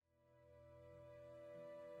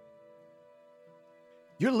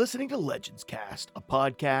You're listening to Legends Cast, a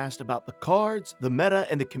podcast about the cards, the meta,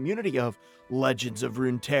 and the community of Legends of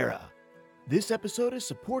Runeterra. This episode is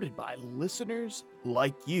supported by listeners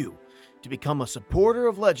like you. To become a supporter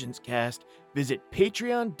of Legends Cast, visit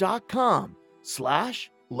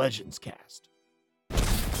patreon.com/legendscast.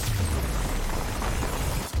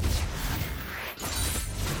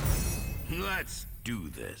 Let's do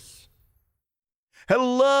this.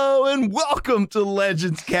 Hello and welcome to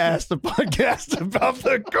Legends Cast, a podcast about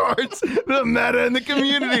the cards, the meta, and the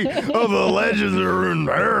community of the Legends of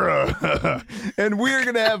Runeterra. And we're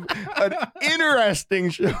going to have an interesting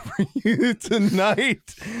show for you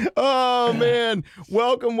tonight. Oh, man.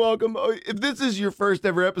 Welcome. If this is your first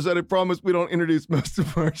ever episode, I promise we don't introduce most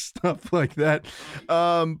of our stuff like that.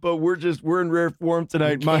 But we're in rare form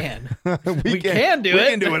tonight. We can do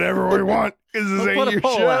whatever we want. Because this ain't your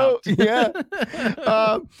show. Yeah.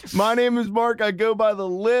 My name is Mark. I go by The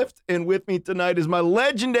Lift. And with me tonight is my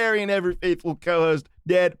legendary and ever faithful co-host,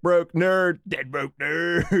 Dead Broke Nerd.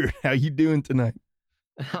 How you doing tonight?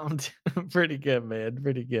 I'm pretty good, man.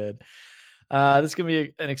 Pretty good. This is going to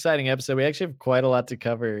be an exciting episode. We actually have quite a lot to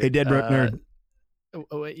cover. Hey, Dead Broke Nerd.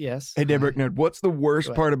 Wait, yes. Hey, Dead Broke Nerd. What's the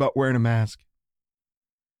worst part about wearing a mask?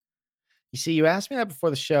 You see, you asked me that before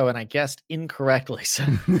the show, and I guessed incorrectly. So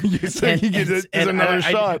you said you get another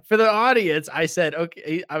shot. For the audience, I said,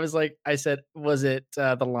 okay. I said, was it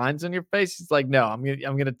the lines on your face? He's like, no, I'm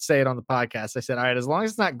gonna say it on the podcast. I said, all right, as long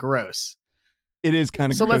as it's not gross. It is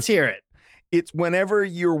kind of so gross. Let's hear it. It's whenever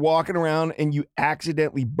you're walking around and you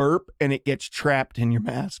accidentally burp and it gets trapped in your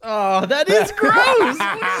mask. Oh, that is gross.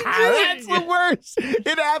 That's the worst.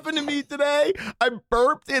 It happened to me today. I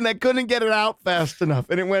burped and I couldn't get it out fast enough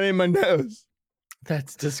and it went in my nose.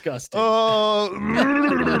 That's disgusting. Oh.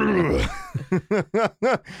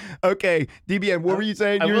 Okay, DBN, what were you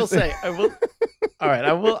saying? I will. All right,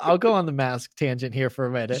 I'll go on the mask tangent here for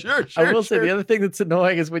a minute. Sure. I will say the other thing that's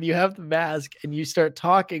annoying is when you have the mask and you start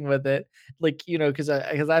talking with it, like, you know, because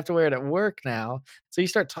I have to wear it at work now. So you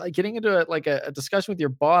start getting into a discussion with your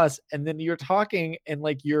boss, and then you're talking and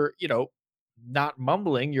like you're, you know, not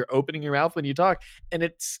mumbling, you're opening your mouth when you talk, and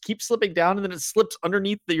it keeps slipping down, and then it slips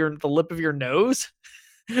underneath the lip of your nose.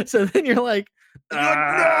 So then you're like,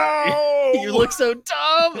 no! You look so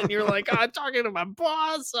dumb, and you're like, I'm talking to my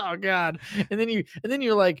boss. Oh God! And then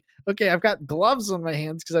you're like, okay, I've got gloves on my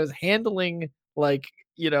hands because I was handling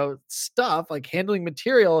stuff, like handling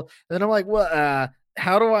material, and then I'm like, well,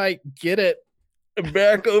 how do I get it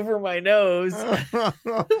back over my nose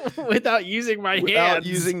without using my hands? Without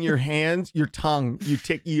using your hands, your tongue, you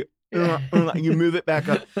move it back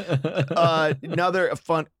up. Another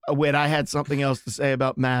fun. Wait, I had something else to say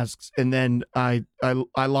about masks, and then I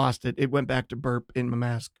lost it. It went back to burp in my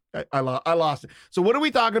mask. I lost it. So what are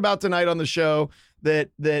we talking about tonight on the show?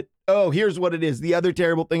 Here's what it is. The other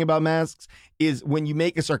terrible thing about masks is when you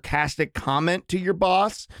make a sarcastic comment to your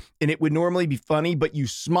boss, and it would normally be funny, but you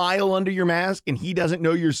smile under your mask, and he doesn't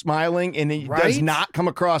know you're smiling, and it does not come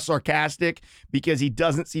across sarcastic because he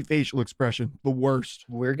doesn't see facial expression. The worst.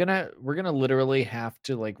 We're gonna literally have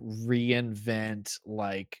to like reinvent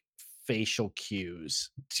like facial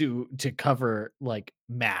cues to cover like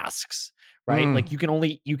masks. Right. Like you can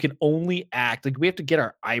only act like we have to get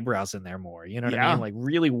our eyebrows in there more. You know what I mean? Like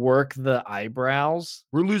really work the eyebrows.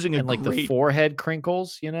 We're losing the forehead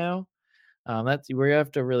crinkles, you know? We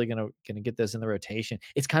have to really gonna get this in the rotation.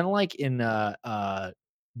 It's kind of like in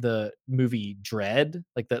the movie Dredd,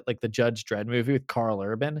 like the Judge Dredd movie with Carl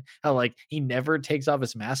Urban, how like he never takes off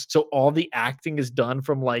his mask, so all the acting is done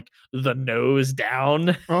from like the nose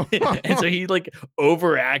down. And so he like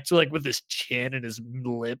overacts like with his chin and his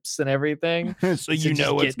lips and everything, so you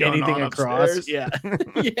know what's going on across. Upstairs. Yeah.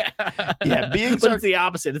 Yeah. It's the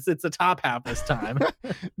opposite. It's the top half this time.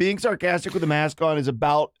 Being sarcastic with a mask on is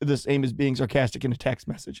about the same as being sarcastic in a text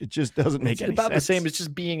message. It just doesn't make any sense. It's about the same as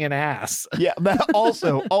just being an ass. Yeah, that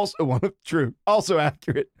also true, also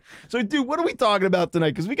accurate. So, dude, what are we talking about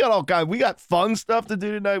tonight? Because we got fun stuff to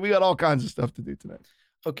do tonight. We got all kinds of stuff to do tonight.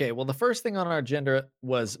 Okay, well, the first thing on our agenda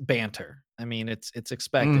was banter. I mean, it's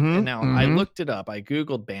expected. And now I looked it up. I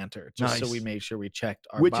Googled banter just so we made sure we checked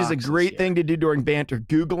our Which is a great thing to do during banter.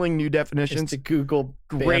 Googling new definitions. Is to Google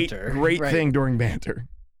banter. Great thing during banter.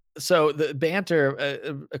 So the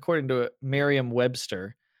banter, according to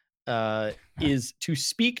Merriam-Webster, is to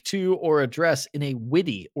speak to or address in a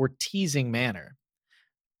witty or teasing manner.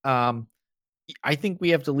 I think we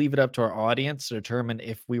have to leave it up to our audience to determine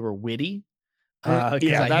if we were witty. I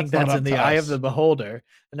think that's in the eye of the beholder.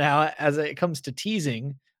 Now, as it comes to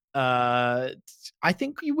teasing, I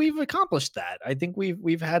think we've accomplished that. I think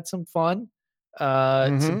we've had some fun.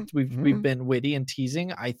 So we've mhm. been witty and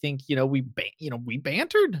teasing. I think, we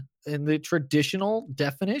bantered in the traditional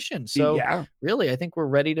definition. So Yeah. really, I think we're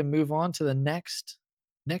ready to move on to the next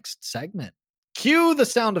segment. Cue the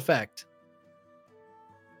sound effect.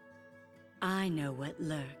 I know what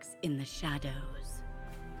lurks in the shadows.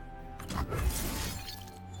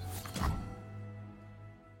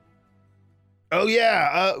 Oh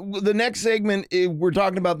yeah. The next segment, we're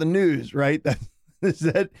talking about the news, right? Is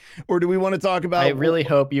that, or do we want to talk about? I really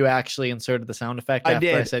hope you actually inserted the sound effect I after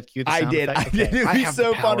did. I said cue the I sound did. effect. I did. Okay, It'd be have the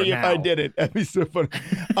so power funny if I now. did it. That'd be so funny.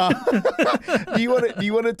 Do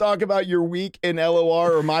you want to talk about your week in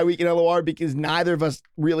LOR or my week in LOR, because neither of us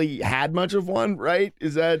really had much of one, right?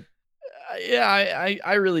 Is that? Yeah,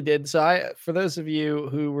 I really did. So for those of you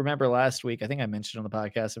who remember last week, I think I mentioned on the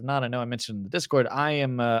podcast. If not, I know I mentioned in the Discord. I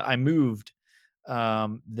moved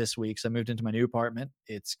this week. So I moved into my new apartment.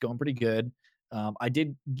 It's going pretty good. I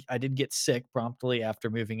did get sick promptly after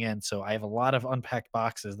moving in, so I have a lot of unpacked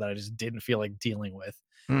boxes that I just didn't feel like dealing with.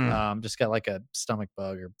 Just got like a stomach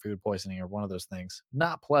bug or food poisoning or one of those things.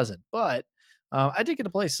 Not pleasant, but I did get to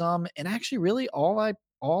play some, and actually, really, all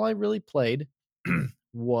I really played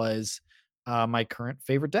was my current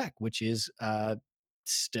favorite deck, which is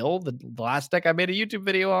still the last deck I made a YouTube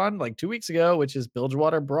video on like 2 weeks ago, which is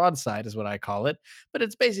Bilgewater Broadside, is what I call it. But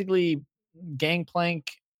it's basically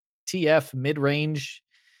Gangplank TF mid range,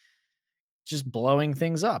 just blowing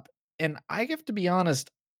things up. And I have to be honest,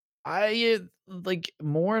 I like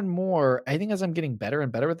more and more. I think as I'm getting better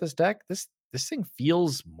and better with this deck, this thing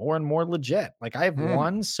feels more and more legit. Like I've Hmm.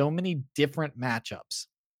 won so many different matchups.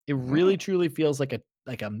 It Hmm. really truly feels like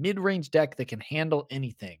a mid-range deck that can handle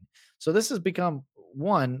anything. So this has become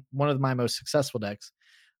one of my most successful decks.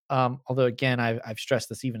 Although again, I've stressed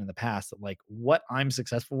this even in the past that like what I'm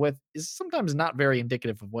successful with is sometimes not very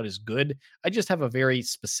indicative of what is good. I just have a very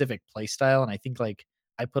specific play style, and I think like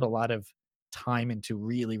I put a lot of time into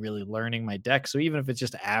really, really learning my deck. So even if it's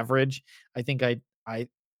just average, I think I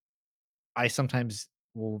sometimes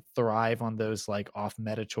will thrive on those like off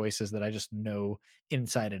meta choices that I just know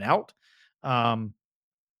inside and out. Um,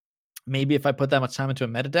 Maybe if I put that much time into a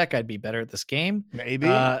meta deck, I'd be better at this game. Maybe.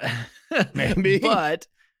 Uh, Maybe.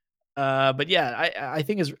 but yeah, I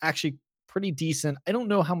think is actually pretty decent. I don't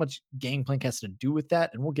know how much Gangplank has to do with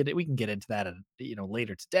that, and we can get into that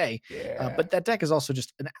later today. Yeah. But that deck is also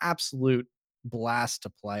just an absolute blast to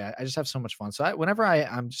play. I just have so much fun. So whenever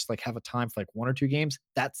I'm just like have a time for like one or two games,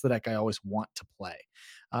 that's the deck I always want to play.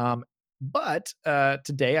 But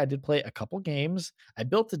today I did play a couple games. I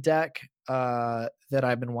built a deck that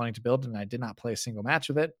I've been wanting to build, and I did not play a single match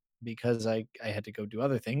with it because I had to go do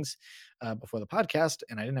other things before the podcast,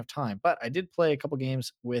 and I didn't have time. But I did play a couple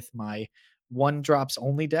games with my one drops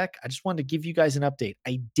only deck. I just wanted to give you guys an update.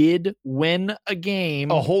 I did win a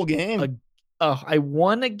game. A whole game. I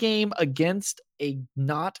won a game against a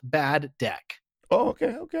not bad deck. Oh,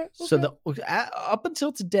 okay. Okay. So up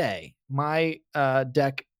until today, my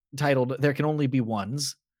deck titled "There Can Only Be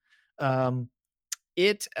Ones."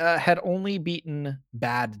 It had only beaten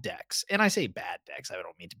bad decks, and I say bad decks. I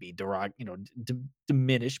don't mean to be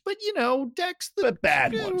diminished, but decks the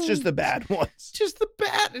bad ones, just the bad ones, just the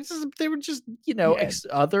bad. They were just Yeah.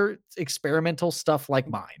 other experimental stuff like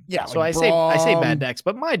mine. Yeah, So like I say Braum, bad decks,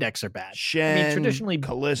 but my decks are bad. Shen, I mean, traditionally,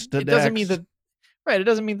 Callista it doesn't mean decks. that. Right, it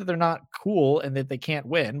doesn't mean that they're not cool and that they can't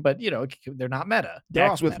win, but they're not meta. They're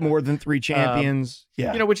Decks with off-meta. more than 3 champions.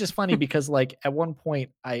 Yeah. Which is funny because like at one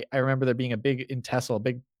point I remember there being a big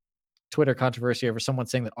Twitter controversy over someone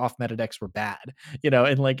saying that off meta decks were bad,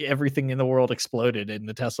 and like everything in the world exploded in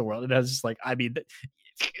the Tesla world. And I was just like, I mean,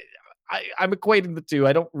 I'm equating the two.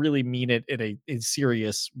 I don't really mean it in a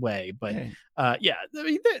serious way, but yeah, I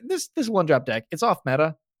mean, this one drop deck, it's off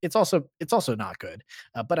meta. It's also not good,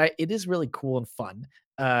 but it is really cool and fun.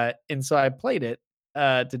 And so I played it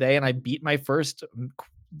today, and I beat my first,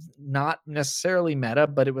 not necessarily meta,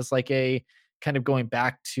 but it was like a kind of going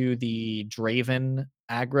back to the Draven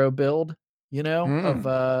aggro build, of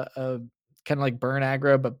kind of like burn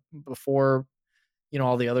aggro, but before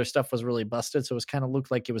all the other stuff was really busted. So it was kind of looked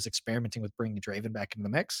like it was experimenting with bringing Draven back into the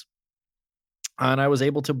mix, and I was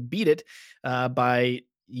able to beat it by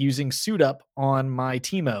using Suit Up on my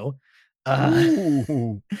Teemo. Yeah,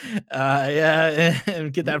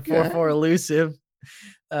 and get that 4/4 elusive,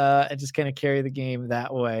 and just kind of carry the game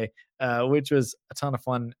that way, which was a ton of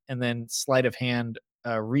fun. And then sleight of hand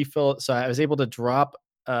refill. So I was able to drop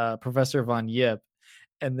Professor Von Yip,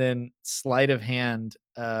 and then sleight of hand,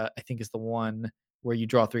 I think is the one where you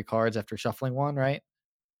draw 3 cards after shuffling one, right?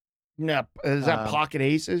 No, is that pocket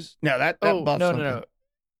aces? No, that buffs no. something.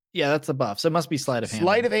 Yeah, that's the buff. So it must be sleight of hand.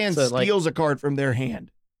 Sleight of hand So, steals a card from their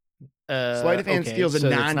hand. Sleight of hand okay, steals a so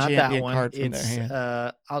it's not that non-champion one. card from their It's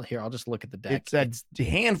hand. I'll just look at the deck. It's a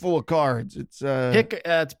handful of cards. It's Pick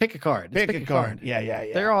a card. It's pick a card. Yeah.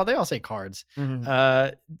 They all say cards.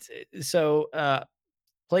 Mhm.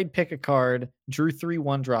 Played pick a card, drew 3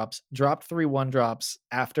 1-drops, dropped 3 1-drops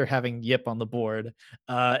after having Yip on the board,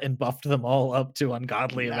 and buffed them all up to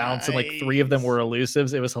ungodly amounts. And like 3 of them were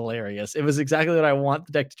elusives. It was hilarious. It was exactly what I want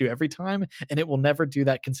the deck to do every time, and it will never do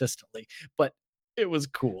that consistently. But it was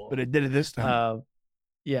cool. But it did it this time.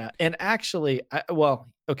 Yeah, and actually,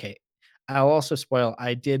 okay. I'll also spoil.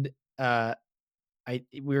 I did.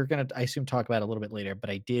 We're gonna, I assume, talk about it a little bit later, but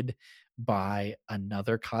I did buy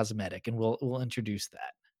another cosmetic, and we'll introduce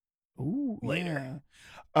that. Ooh, later.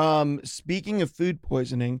 Yeah. Speaking of food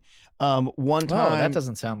poisoning, one Oh, time that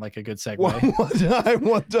doesn't sound like a good segue.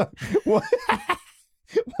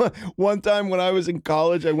 one time when I was in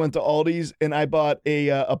college, I went to Aldi's and I bought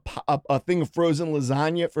a thing of frozen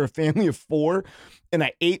lasagna for a family of 4, and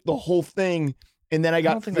I ate the whole thing. And then I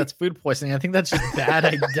don't think that's food poisoning. I think that's just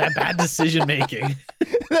bad decision making.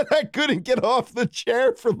 Then I couldn't get off the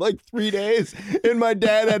chair for like 3 days, and my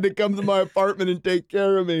dad had to come to my apartment and take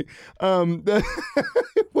care of me.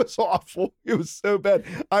 It was awful. It was so bad.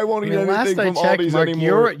 I won't eat anything from Aldi's Mark,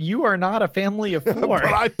 anymore. You are not a family of 4.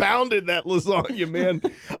 But I pounded that lasagna, man.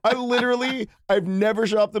 I've never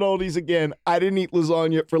shopped at Aldi's again. I didn't eat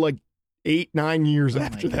lasagna for like 8-9 years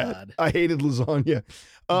after that. God. I hated lasagna.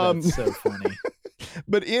 That's so funny.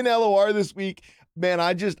 But in LOR this week, man,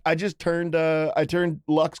 I just turned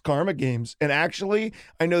Lux Karma games. And actually,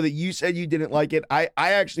 I know that you said you didn't like it. I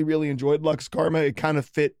actually really enjoyed Lux Karma. It kind of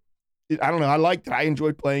fit. I don't know. I liked it. I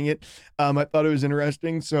enjoyed playing it. I thought it was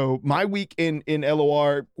interesting. So my week in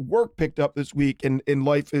LOR, work picked up this week, and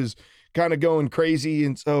life is kind of going crazy.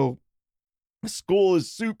 And so school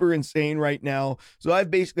is super insane right now. So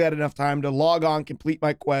I've basically had enough time to log on, complete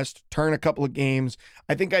my quest, turn a couple of games.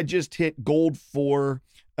 I think I just hit gold 4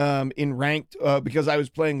 in ranked because I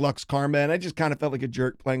was playing Lux Karma, and I just kind of felt like a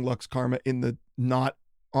jerk playing Lux Karma in the not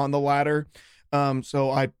on the ladder.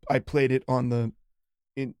 So I played it on the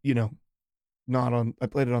I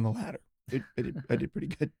played it on the ladder. I did pretty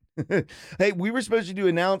good. Hey, we were supposed to do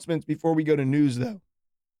announcements before we go to news though.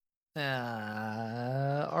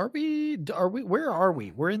 Are we where are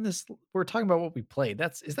we? We're talking about what we played.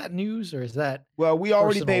 Is that news, or is that Well, we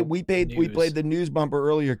already personal we played the news bumper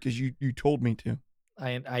earlier because you told me to.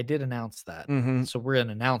 I did announce that. Mhm. So we're in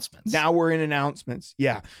announcements. Now we're in announcements.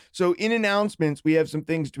 Yeah. So in announcements, we have some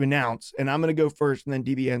things to announce, and I'm going to go first, and then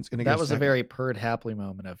DBN's going to go That was second. a very purred happily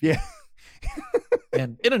moment of you. Yeah.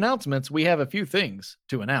 And in announcements, we have a few things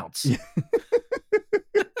to announce.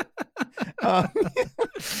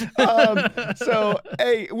 So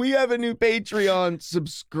hey, we have a new Patreon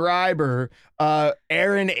subscriber,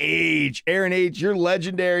 Aaron H. Aaron H, you're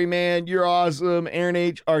legendary, man. You're awesome. Aaron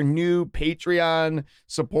H, our new Patreon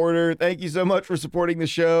supporter. Thank you so much for supporting the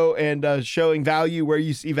show and showing value where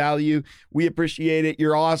you see value. We appreciate it.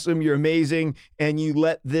 You're awesome. You're amazing. And you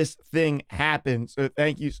let this thing happen. So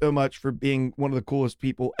thank you so much for being one of the coolest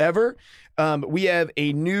people ever. We have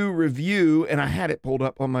a new review, and I had it pulled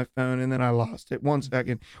up on my phone and then I lost it. 1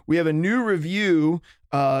 second. We have a new review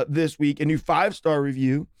this week, a new 5-star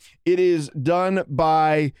review. It is done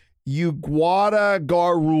by Uguada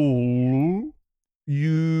Garul.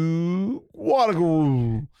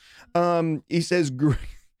 He says,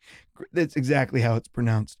 that's exactly how it's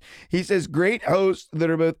pronounced. He says, great hosts that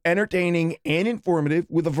are both entertaining and informative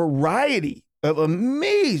with a variety of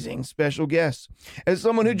amazing special guests. As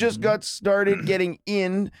someone who just got started getting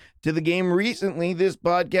into the game recently, this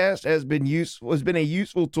podcast has been a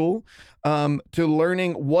useful tool to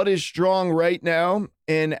learning what is strong right now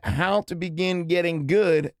and how to begin getting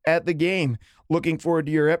good at the game. Looking forward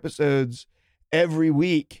to your episodes every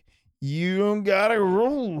week. You gotta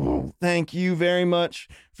roll. Thank you very much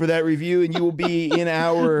for that review, and you will be in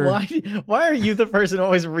our. Why are you the person who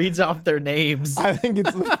always reads off their names? I think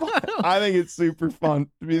it's super fun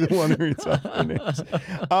to be the one who reads off their names.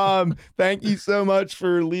 Thank you so much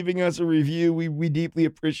for leaving us a review. We deeply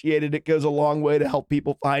appreciate it. It goes a long way to help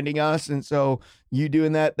people finding us, and so you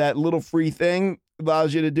doing that little free thing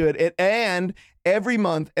allows you to do it. And every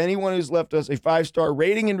month, anyone who's left us a 5-star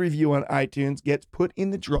rating and review on iTunes gets put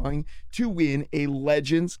in the drawing to win a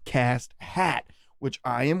Legends Cast hat, which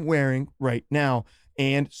I am wearing right now.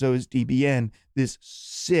 And so is DBN. This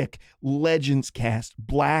sick Legends Cast,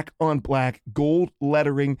 black on black, gold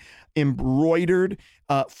lettering, embroidered,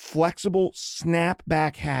 flexible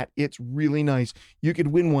snapback hat. It's really nice. You could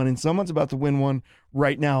win one, and someone's about to win one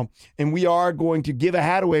right now. And we are going to give a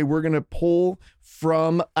hat away. We're going to pull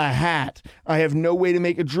from a hat. I have no way to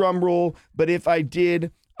make a drum roll, but if I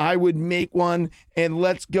did, I would make one, and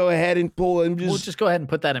let's go ahead and pull and We'll just go ahead and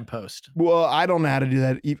put that in post. Well, I don't know how to do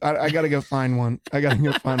that. I got to go find one.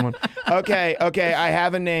 Okay. I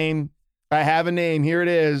have a name. Here it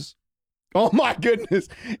is. Oh my goodness.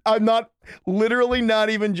 I'm literally not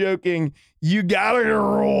even joking. You gotta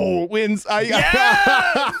roll wins.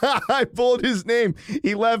 I pulled his name.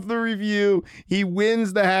 He left the review. He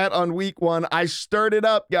wins the hat on week 1. I stirred it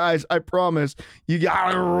up, guys. I promise. You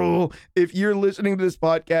gotta roll. If you're listening to this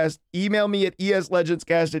podcast, email me at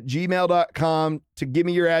eslegendscast@gmail.com to give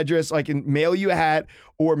me your address so I can mail you a hat,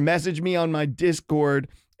 or message me on my Discord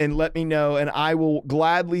and let me know, and I will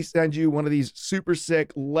gladly send you one of these super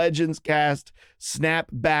sick Legends Cast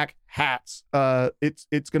snapback hats.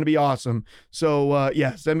 It's gonna be awesome. So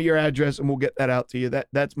yeah, send me your address and we'll get that out to you.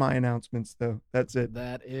 That's my announcements though. That's it.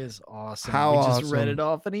 That is awesome. How we awesome. just read it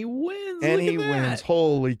off and he wins. And Look he at wins. that.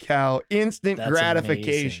 Holy cow. Instant That's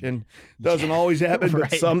gratification. amazing. Doesn't always happen, Right.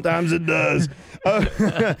 but sometimes it does.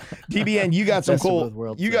 DBN, you got some Best of cool both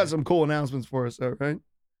worlds you there. got some cool announcements for us though, right?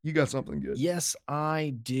 You got something good. Yes,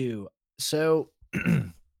 I do. So,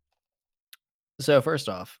 so first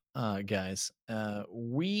off, guys,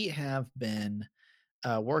 we have been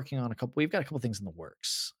working on we've got a couple things in the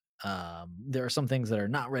works. There are some things that are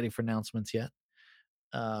not ready for announcements yet.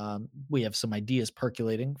 We have some ideas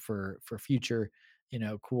percolating for future,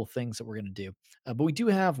 cool things that we're going to do. But we do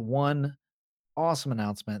have one awesome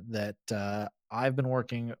announcement that I've been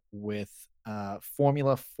working with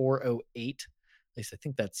Formula 408. At least I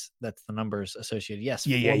think that's the numbers associated. Yes,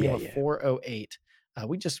 Formula 408.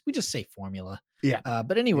 We just say Formula. Yeah.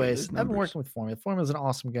 But anyways, there's I've been numbers. working with Formula. Formula's an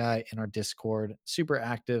awesome guy in our Discord, super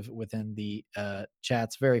active within the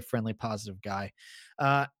chats, very friendly, positive guy.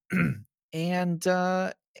 And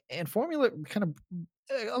Formula kind of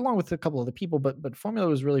along with a couple other people, but Formula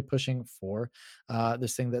was really pushing for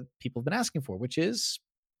this thing that people have been asking for, which is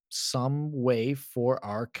some way for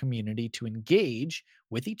our community to engage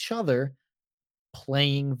with each other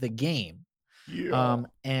playing the game. Yeah.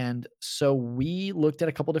 And so we looked at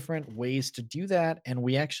a couple different ways to do that, and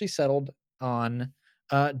we actually settled on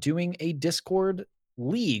doing a Discord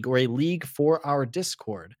league, or a league for our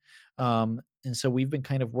Discord. And so we've been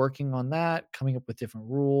kind of working on that, coming up with different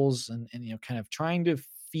rules, and kind of trying to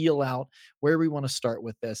feel out where we want to start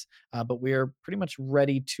with this. But we are pretty much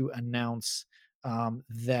ready to announce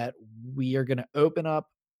that we are going to open up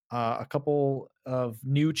a couple of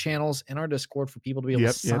new channels in our Discord for people to be able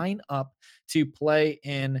to sign up to play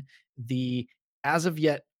in the, as of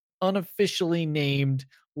yet, unofficially named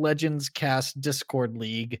Legends Cast Discord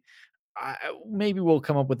League. Maybe we'll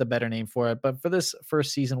come up with a better name for it, but for this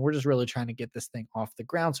first season, we're just really trying to get this thing off the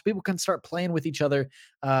ground so people can start playing with each other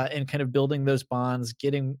and kind of building those bonds,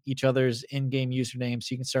 getting each other's in-game usernames,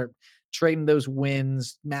 so you can start trading those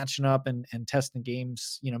wins, matching up and testing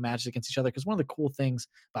games, matches against each other. Because one of the cool things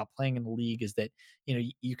about playing in the league is that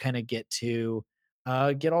you kind of get to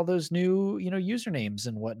get all those new usernames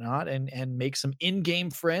and whatnot, and make some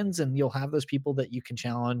in-game friends, and you'll have those people that you can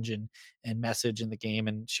challenge and message in the game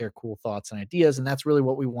and share cool thoughts and ideas. And that's really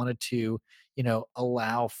what we wanted to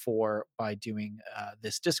allow for by doing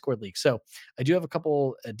this Discord league. So I do have a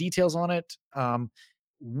couple details on it.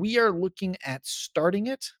 We are looking at starting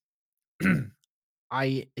it.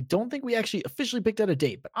 I don't think we actually officially picked out a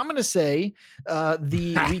date, but I'm going to say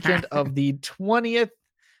the weekend of the 20th.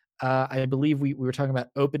 I believe we were talking about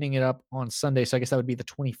opening it up on Sunday, so I guess that would be the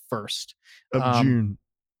 21st Of June.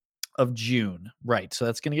 Of June, right? So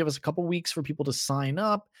that's going to give us a couple weeks for people to sign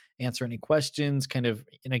up, answer any questions, kind of.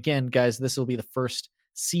 And again, guys, this will be the first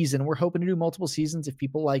season. We're hoping to do multiple seasons if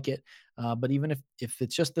people like it, but even if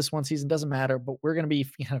it's just this one season, doesn't matter. But we're going to be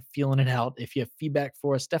kind of feeling it out. If you have feedback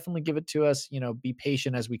for us, definitely give it to us. Be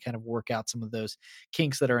patient as we kind of work out some of those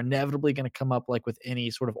kinks that are inevitably going to come up, like with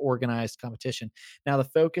any sort of organized competition. Now, the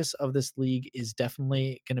focus of this league is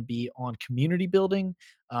definitely going to be on community building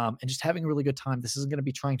and just having a really good time. This isn't going to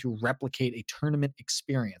be trying to replicate a tournament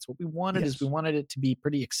experience. What we wanted is we wanted it to be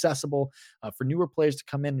pretty accessible for newer players to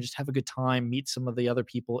come in and just have a good time, meet some of the other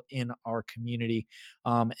people in our community.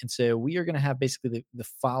 And so we are going to have basically the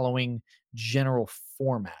following general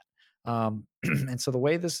format. And so the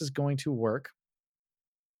way this is going to work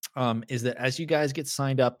is that as you guys get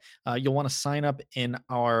signed up, you'll want to sign up in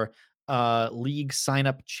our league sign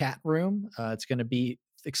up chat room. It's going to be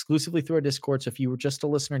exclusively through our Discord. So if you were just a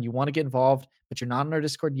listener and you want to get involved, but you're not in our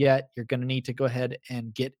Discord yet, you're going to need to go ahead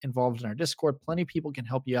and get involved in our Discord. Plenty of people can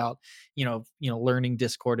help you out, learning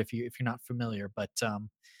Discord if you're not familiar. But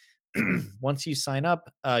once you sign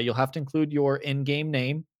up, you'll have to include your in-game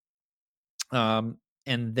name. And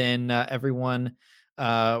then everyone,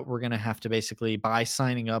 we're going to have to basically, by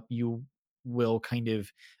signing up, you will kind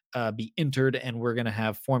of be entered, and we're going to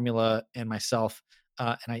have Formula and myself.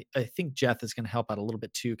 And I think Jeff is going to help out a little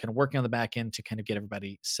bit too, kind of working on the back end to kind of get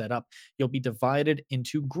everybody set up. You'll be divided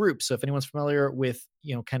into groups. So if anyone's familiar with,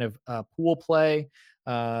 kind of pool play,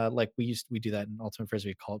 like we do that in Ultimate Frisbee,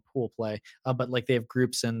 we call it pool play. But like they have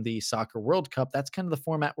groups in the Soccer World Cup, that's kind of the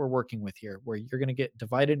format we're working with here, where you're going to get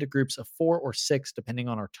divided into groups of 4 or 6, depending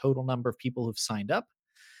on our total number of people who've signed up.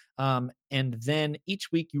 And then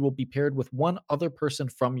each week you will be paired with one other person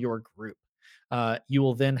from your group. You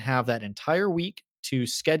will then have that entire week to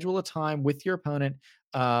schedule a time with your opponent,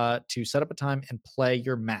 to set up a time and play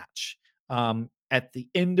your match. At the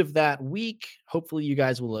end of that week, hopefully you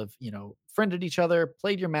guys will have, friended each other,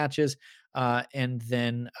 played your matches, and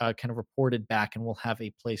then kind of reported back, and we'll have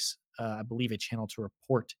a place, I believe, a channel to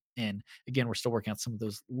report in. Again, we're still working out some of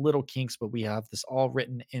those little kinks, but we have this all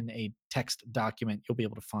written in a text document you'll be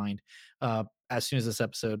able to find as soon as this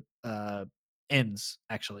episode ends,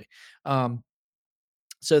 actually.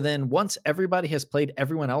 So then once everybody has played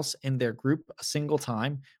everyone else in their group a single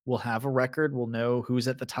time, we'll have a record. We'll know who's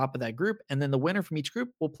at the top of that group. And then the winner from each group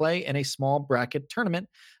will play in a small bracket tournament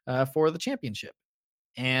for the championship.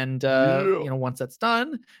 And, once that's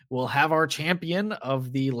done, we'll have our champion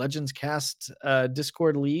of the Legends Cast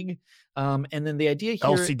Discord League. And then the idea here,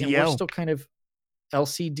 LCDL. and we're still kind of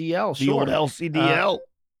LCDL. The old LCDL.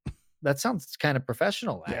 That sounds kind of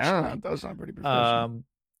professional, actually. Yeah, it does sound pretty professional.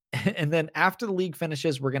 And then after the league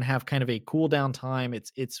finishes, we're going to have kind of a cool down time.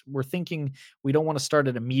 We're thinking we don't want to start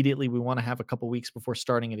it immediately. We want to have a couple weeks before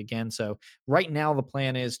starting it again. So right now the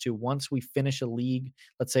plan is to, once we finish a league,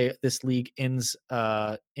 let's say this league ends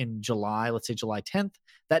in July, let's say July 10th,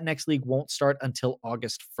 that next league won't start until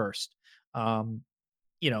August 1st.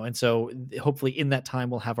 And so hopefully in that time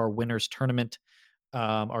we'll have our winners tournament,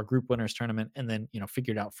 our group winners tournament, and then,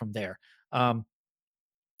 figure it out from there.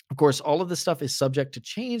 Of course, all of this stuff is subject to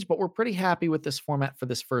change, but we're pretty happy with this format for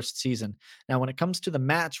this first season. Now, when it comes to the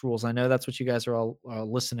match rules, I know that's what you guys are all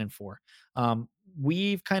listening for.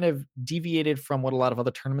 We've kind of deviated from what a lot of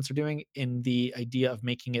other tournaments are doing in the idea of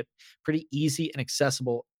making it pretty easy and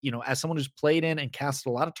accessible. As someone who's played in and casted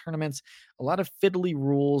a lot of tournaments, a lot of fiddly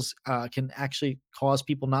rules can actually cause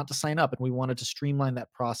people not to sign up. And we wanted to streamline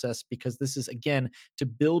that process, because this is, again, to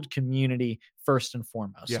build community first and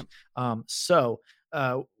foremost.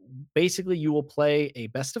 Yeah. Basically you will play a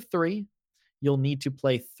best of 3. You'll need to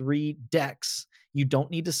play 3 decks. You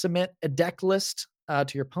don't need to submit a deck list to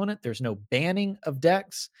your opponent. There's no banning of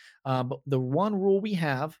decks. But the one rule we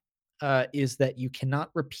have is that you cannot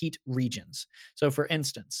repeat regions. So for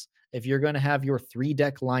instance, if you're going to have your 3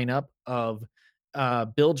 deck lineup of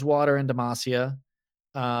Bilgewater and Demacia,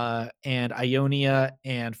 and Ionia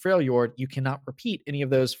and Freljord, you cannot repeat any of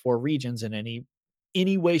those 4 regions in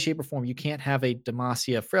any way, shape, or form. You can't have a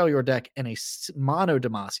Demacia Freljord deck and a mono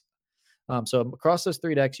Demacia. So across those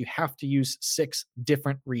 3 decks, you have to use 6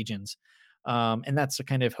 different regions. And that's to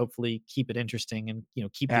kind of hopefully keep it interesting and,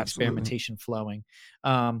 keep the experimentation flowing.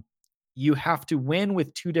 You have to win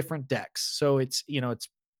with 2 different decks. So it's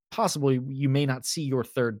possible you may not see your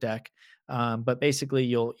 3rd deck. But basically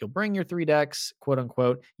you'll bring your 3 decks, quote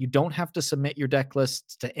unquote. You don't have to submit your deck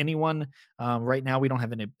lists to anyone. Right now we don't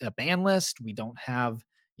have a ban list. We don't have,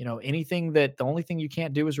 anything. That the only thing you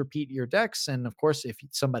can't do is repeat your decks. And of course, if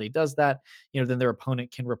somebody does that, then their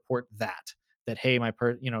opponent can report that, hey,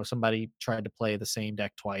 somebody tried to play the same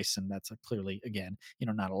deck twice, and that's clearly, again,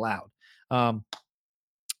 not allowed.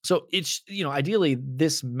 So it's, ideally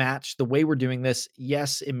this match, the way we're doing this,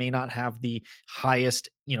 yes, it may not have the highest,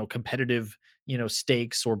 competitive,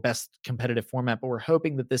 stakes or best competitive format, but we're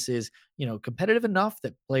hoping that this is, competitive enough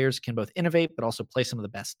that players can both innovate, but also play some of the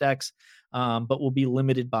best decks. But we'll be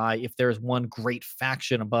limited by, if there's one great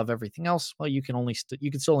faction above everything else, well, you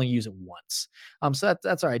can still only use it once. So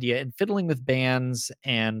that's our idea. And fiddling with bans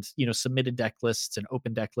and, submitted deck lists and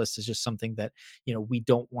open deck lists is just something that, we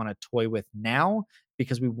don't want to toy with now,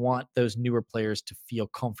 because we want those newer players to feel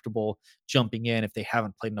comfortable jumping in if they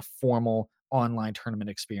haven't played in a formal online tournament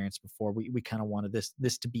experience before. We kind of wanted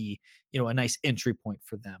this to be, a nice entry point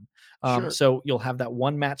for them. Sure. So you'll have that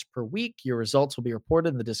 1 match per week. Your results will be reported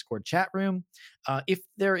in the Discord chat room. If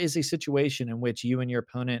there is a situation in which you and your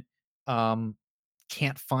opponent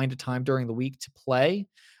can't find a time during the week to play,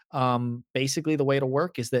 basically the way it'll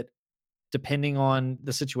work is that, depending on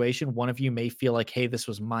the situation, one of you may feel like, hey, this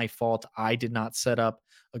was my fault. I did not set up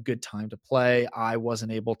a good time to play. I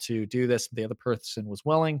wasn't able to do this. The other person was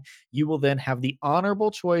willing. You will then have the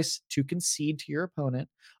honorable choice to concede to your opponent.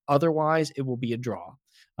 Otherwise, it will be a draw.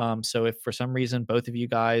 So if for some reason both of you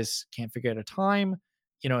guys can't figure out a time,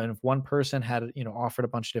 and if one person had, offered a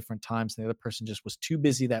bunch of different times and the other person just was too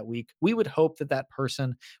busy that week, we would hope that that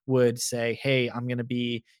person would say, hey, I'm going to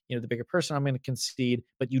be, the bigger person, I'm going to concede,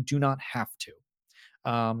 but you do not have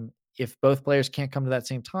to. If both players can't come to that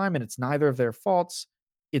same time and it's neither of their faults,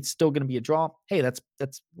 it's still going to be a draw. Hey, that's a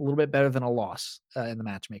little bit better than a loss in the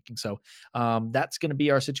matchmaking. So that's going to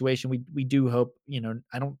be our situation. We do hope,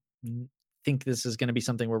 I don't think this is going to be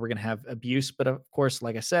something where we're going to have abuse, but of course,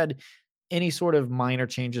 like I said, any sort of minor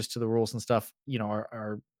changes to the rules and stuff,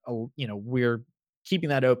 we're keeping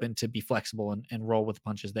that open to be flexible and roll with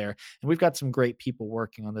punches there. And we've got some great people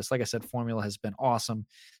working on this. Like I said, Formula has been awesome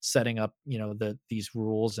setting up, these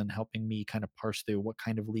rules and helping me kind of parse through what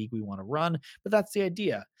kind of league we want to run. But that's the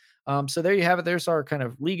idea. So there you have it. There's our kind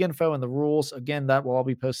of league info and the rules. Again, that will all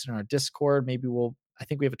be posted on our Discord. Maybe I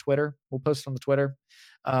think we have a Twitter. We'll post it on the Twitter.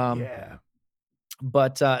 Yeah.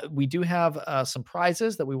 But we do have some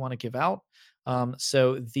prizes that we want to give out.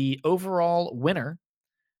 So the overall winner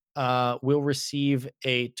will receive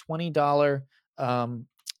a $20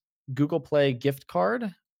 Google Play gift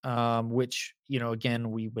card, which,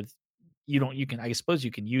 again, I suppose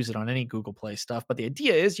you can use it on any Google Play stuff, but the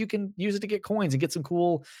idea is you can use it to get coins and get some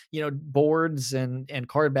cool, boards and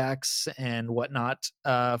card backs and whatnot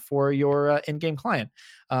for your in-game client.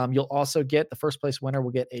 You'll also get, the first place winner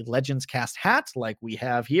will get a Legends Cast hat like we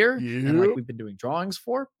have here and like we've been doing drawings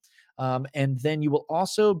for. And then you will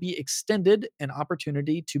also be extended an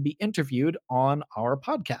opportunity to be interviewed on our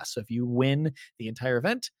podcast. So if you win the entire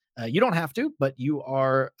event, you don't have to, but you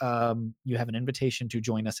have an invitation to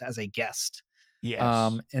join us as a guest.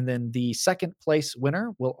 Yes. And then the second place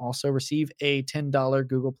winner will also receive a $10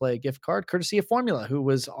 Google Play gift card, courtesy of Formula, who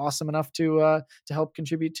was awesome enough to help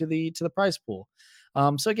contribute to the prize pool.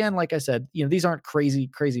 So again, like I said, these aren't crazy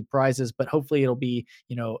prizes, but hopefully it'll be,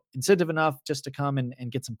 incentive enough just to come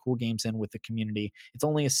and get some cool games in with the community. It's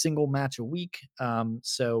only a single match a week.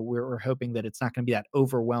 So we're hoping that it's not going to be that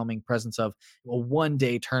overwhelming presence of a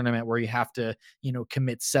 1-day tournament where you have to,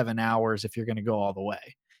 commit 7 hours if you're going to go all the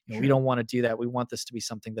way. We don't want to do that. We want this to be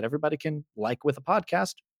something that everybody can, like with a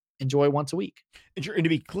podcast, enjoy once a week. And to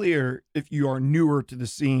be clear, if you are newer to the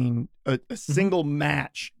scene, a single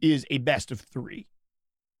match is a best of 3.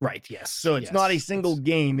 Right. Yes. So it's not a single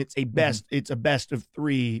game. It's a best. It's a best of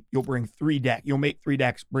 3. You'll bring 3 decks. You'll make 3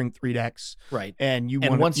 decks. Bring 3 decks. Right. And you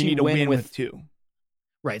need to win with 2.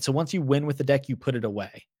 Right. So once you win with the deck, you put it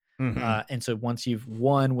away. Mm-hmm. And so once you've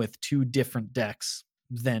won with 2 different decks,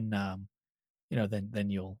 then then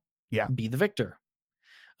you'll be the victor.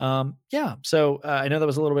 So I know that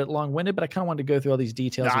was a little bit long-winded, but I kind of wanted to go through all these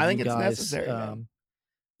details. No, with I think you it's guys. necessary.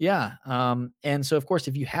 And so of course,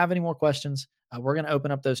 if you have any more questions, we're going to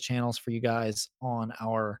open up those channels for you guys on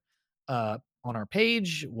our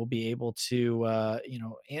page. We'll be able to,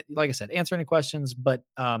 like I said, answer any questions, but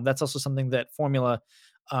that's also something that Formula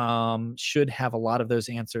should have a lot of those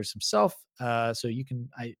answers himself. So you can,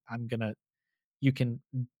 you can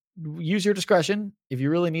use your discretion. If you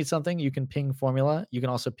really need something, you can ping Formula. You can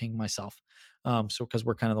also ping myself. So because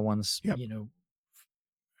we're kind of the ones,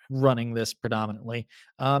 running this predominantly.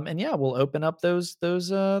 We'll open up those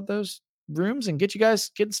rooms and get you guys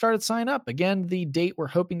getting started. Sign up. Again, the date we're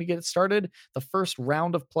hoping to get it started, the first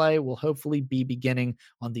round of play will hopefully be beginning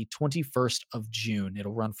on the 21st of June.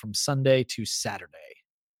 It'll run from Sunday to Saturday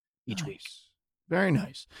each week. Very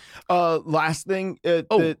nice. Last thing, I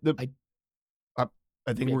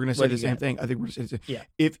think we're going to say the same thing. I think we're going to say the same. Yeah.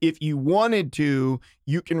 If you wanted to,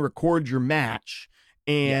 you can record your match.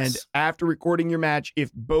 And after recording your match,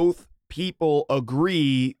 if both people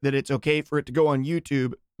agree that it's okay for it to go on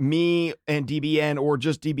YouTube, me and DBN, or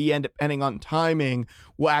just DBN, depending on timing,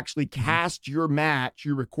 will actually cast your match,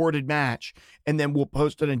 your recorded match, and then we'll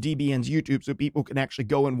post it on DBN's YouTube so people can actually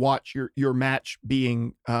go and watch your match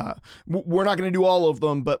being, we're not going to do all of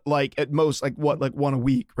them, but like at most, like one a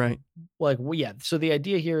week, right? So the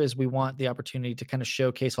idea here is we want the opportunity to kind of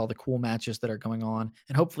showcase all the cool matches that are going on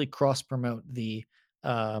and hopefully cross promote the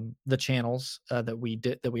channels that we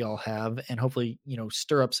all have, and hopefully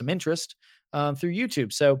stir up some interest through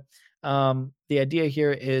YouTube. So the idea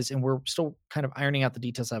here is, and we're still kind of ironing out the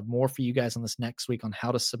details. I have more for you guys on this next week on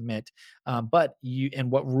how to submit, but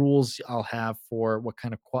what rules I'll have for what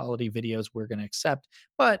kind of quality videos we're going to accept.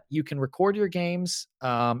 But you can record your games.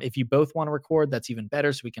 If you both want to record, that's even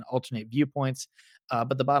better, so we can alternate viewpoints.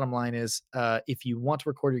 But the bottom line is, if you want to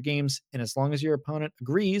record your games, and as long as your opponent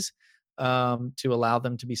agrees to allow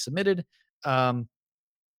them to be submitted,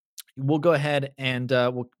 we'll go ahead and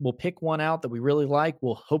we'll pick one out that we really like.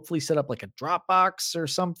 We'll hopefully set up like a Dropbox or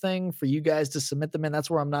something for you guys to submit them in. That's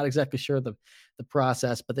where I'm not exactly sure the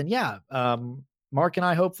process, but then Mark and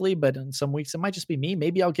I, hopefully, but in some weeks it might just be me.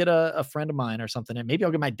 Maybe I'll get a friend of mine or something, and maybe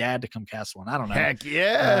I'll get my dad to come cast one. I don't know. Heck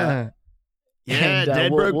yeah. And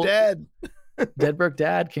Dead broke dad. Dead Broke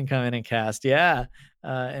Dad can come in and cast, yeah,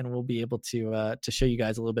 and we'll be able to show you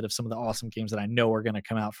guys a little bit of some of the awesome games that I know are going to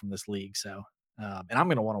come out from this league. So, and I'm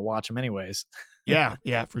going to want to watch them anyways. Yeah,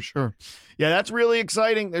 for sure. Yeah, that's really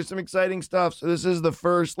exciting. There's some exciting stuff. So this is the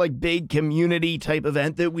first like big community type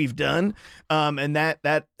event that we've done, and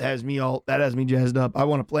that has me jazzed up. I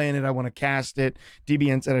want to play in it. I want to cast it.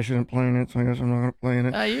 DBN said I shouldn't play in it, so I guess I'm not going to play in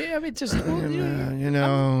it. Yeah, I mean, just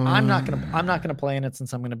I'm not gonna play in it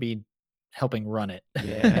since I'm gonna be helping run it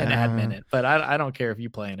Yeah. and admin it. But I don't care if you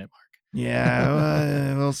play in it, Mark.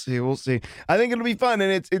 Yeah, we'll see. I think it'll be fun,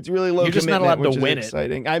 and it's really low. You're just not commitment, allowed which to is win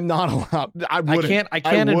exciting. I'm not allowed. I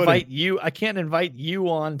can't invite you. I can't invite you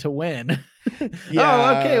on to win.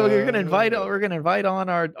 Yeah. Oh, okay. Well, we're gonna invite on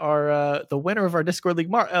our the winner of our Discord league,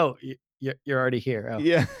 Mark. Oh, you're already here. Oh.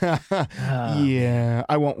 Yeah. Yeah.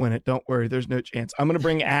 I won't win it. Don't worry. There's no chance. I'm going to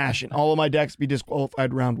bring Ash and all of my decks be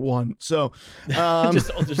disqualified round 1. So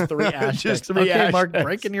just 3 Ash just decks. 3 Okay, Ash Mark, decks.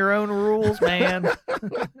 breaking your own rules, man.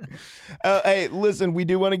 Hey, listen, we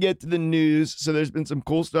do want to get to the news. So there's been some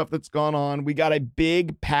cool stuff that's gone on. We got a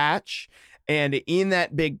big patch. And in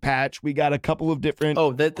that big patch, we got a couple of different.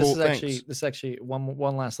 Oh, this cool is actually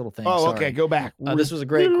one last little thing. Oh, Sorry. okay. Go back. This was a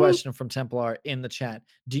great question from Templar in the chat.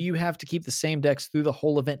 Do you have to keep the same decks through the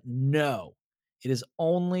whole event? No, it is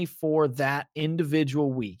only for that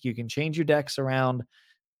individual week. You can change your decks around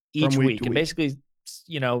each From week week. to And week. basically,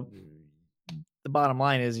 the bottom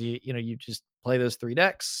line is you just play those 3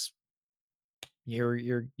 decks.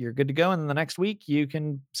 You're good to go. And then the next week you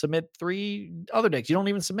can submit 3 other decks. You don't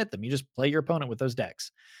even submit them. You just play your opponent with those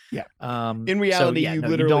decks. Yeah. In In reality,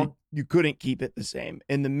 you you couldn't keep it the same.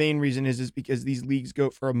 And the main reason is because these leagues go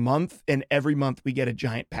for a month, and every month we get a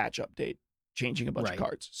giant patch update, changing a bunch of Right.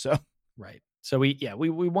 cards. So Right. So we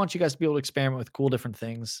want you guys to be able to experiment with cool different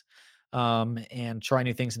things, and try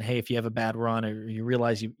new things. And hey, if you have a bad run or you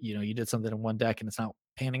realize you did something in one deck and it's not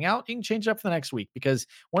panning out, you can change it up for the next week. Because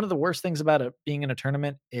one of the worst things about it being in a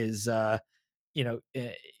tournament is, queuing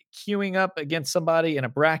up against somebody in a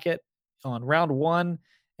bracket on round 1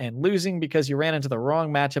 and losing because you ran into the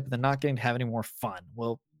wrong matchup and then not getting to have any more fun.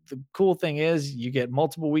 Well, the cool thing is you get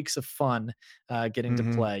multiple weeks of fun getting to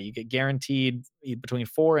Mhm. play. You get guaranteed between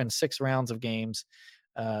 4 and 6 rounds of games.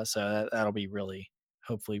 So that'll be really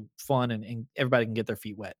hopefully fun and everybody can get their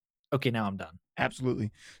feet wet. Okay, now I'm done. absolutely.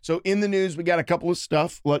 So in the news, we got a couple of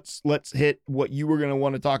stuff. Let's hit what you were going to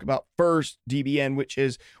want to talk about first, DBN, which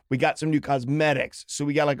is we got some new cosmetics. So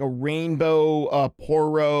we got like a rainbow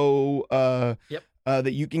Poro Yep.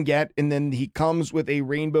 that you can get, and then he comes with a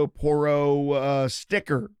rainbow Poro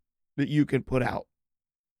sticker that you can put out.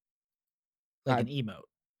 Like I- an emote.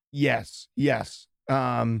 Yes.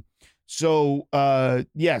 So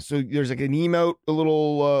there's like an emote, a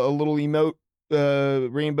little emote,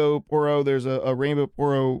 rainbow Poro. There's a rainbow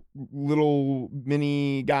Poro little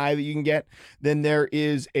mini guy that you can get. Then there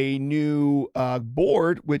is a new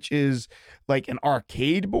board, which is like an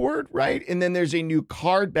arcade board, right? And then there's a new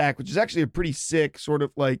card back, which is actually a pretty sick sort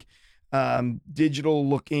of like digital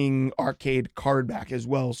looking arcade card back as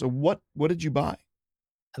well. So what did you buy?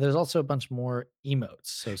 There's also a bunch more emotes.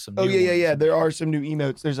 So some. Oh new yeah. ones. There are some new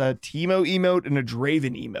emotes. There's a Teemo emote and a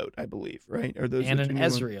Draven emote, I believe, right? Are those And the an two new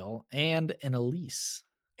ones? Ezreal and an Elise.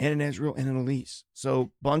 And an Ezreal and an Elise.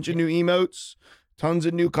 So bunch of new emotes, tons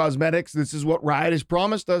of new cosmetics. This is what Riot has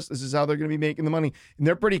promised us. This is how they're going to be making the money, and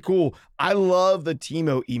they're pretty cool. I love the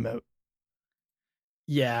Teemo emote.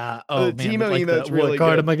 Yeah. Oh The man. Teemo like emote's what really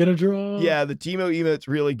card good. am I gonna draw? Yeah, the Teemo emote's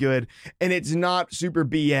really good, and it's not super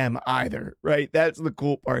BM either, right? That's the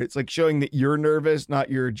cool part. It's like showing that you're nervous, not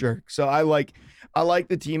you're a jerk. So I like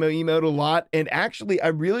the Teemo emote a lot, and actually, I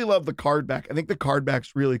really love the card back. I think the card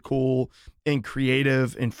back's really cool and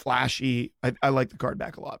creative and flashy. I like the card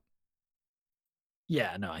back a lot.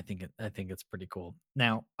 Yeah. No, I think it's pretty cool.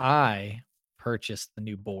 Now I purchased the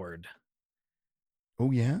new board.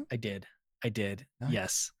 Oh yeah, I did. Nice.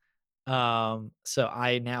 Yes. So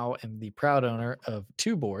I now am the proud owner of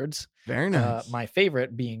 2 boards. very nice. My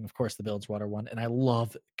favorite being, of course, the Bilgewater one, and I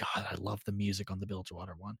love the music on the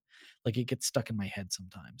Bilgewater one. Like it gets stuck in my head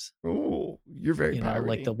sometimes. Oh, you're very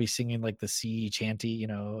Like piratey. they'll be singing like the sea chanty,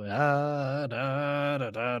 da, da, da,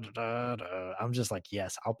 da, da, da. I'm just like,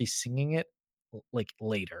 yes, I'll be singing it like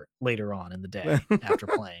later on in the day after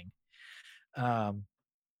playing.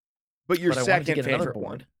 But your But I wanted to second get another favorite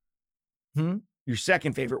board. one. Your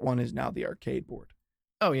second favorite one is now the arcade board.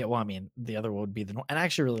 Oh yeah, well, I mean, the other one would be and I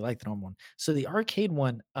actually really like the normal one. So the arcade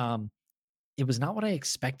one, it was not what I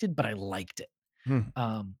expected, but I liked it.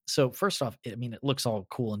 Hmm. So first off, I mean, it looks all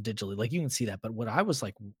cool and digitally, like you can see that. But what I was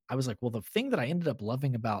like, well, the thing that I ended up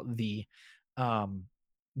loving about um,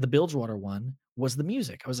 the Bilgewater one was the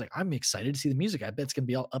music. I was like, I'm excited to see the music. I bet it's gonna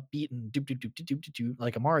be all upbeat and doop doop doop doop doop doop doop,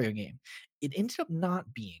 like a Mario game. It ended up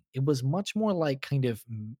not being. It was much more like kind of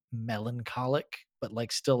melancholic, but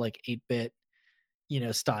like still like 8-bit,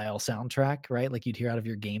 style soundtrack, right? Like you'd hear out of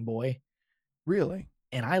your Game Boy. Really?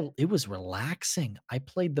 And it was relaxing. I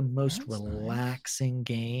played the most That's nice. relaxing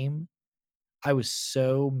game. I was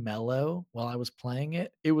so mellow while I was playing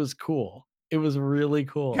it. It was cool. It was really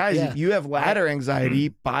cool. Guys, if Yeah. you have I ladder anxiety,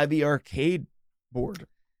 buy the arcade board.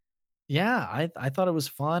 Yeah, I thought it was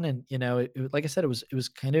fun, and like I said, it was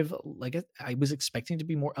kind of like I was expecting to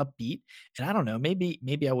be more upbeat, and I don't know, maybe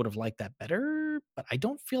I would have liked that better, but I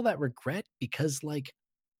don't feel that regret because like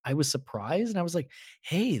I was surprised and I was like,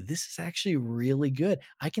 hey, this is actually really good.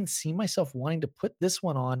 I can see myself wanting to put this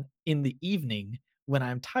one on in the evening when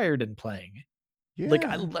I'm tired and playing. Yeah.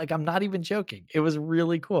 I'm not even joking. It was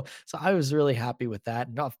really cool. So I was really happy with that.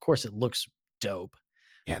 And of course it looks dope.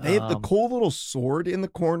 Yeah, they have the Um, cool little sword in the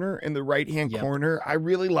corner, in the right-hand yep. corner. I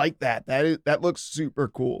really like that. That looks super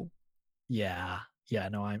cool. Yeah. Yeah,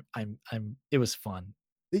 no, it was fun.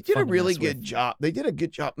 They did a Fun to really mess with. good job. They did a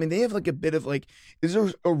good job. I mean, they have like a bit of like, is there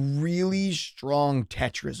a really strong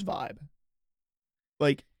Tetris vibe?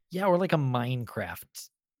 Like, Yeah, or like a yeah, Minecraft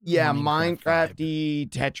vibe. Minecrafty,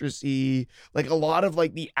 Tetrisy, like a lot of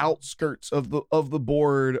like the outskirts of the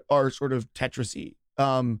board are sort of Tetrisy. But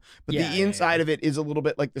Yeah, the yeah, yeah. inside of it is a little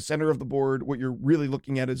bit like the center of the board. What you're really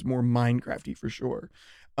looking at is more Minecrafty for sure.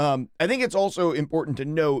 I think it's also important to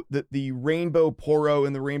note that the Rainbow Poro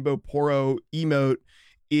and the Rainbow Poro emote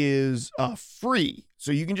is free.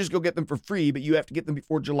 So you can just go get them for free, but you have to get them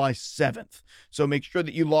before July 7th. So make sure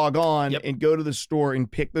that you log on Yep. and go to the store and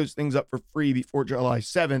pick those things up for free before July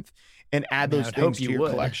 7th and I add mean, I those would hope things to you your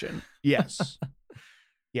would. collection. Yes.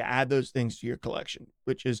 Yeah, add those things to your collection,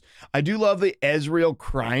 which is, I do love the Ezreal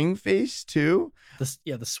crying face too. The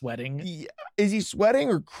sweating. Yeah, is he sweating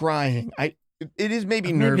or crying? It is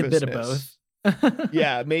maybe Maybe a bit of nervousness. both.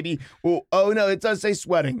 Yeah, maybe. Well, oh no, it does say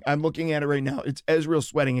sweating. I'm looking at it right now. It's Ezreal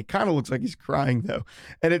sweating. It kind of looks like he's crying though,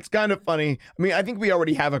 and it's kind of funny. I mean, I think we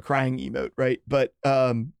already have a crying emote, right? But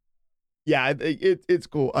yeah, it's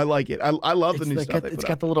cool. I like it. I love the new stuff they It's put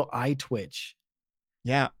got out. the little eye twitch.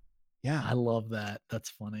 Yeah, yeah, I love that.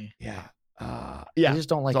 That's funny. yeah, I yeah. just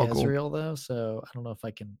don't It's like all cool. Ezreal though, so I don't know if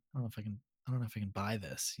I can buy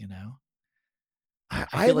this, you know? I I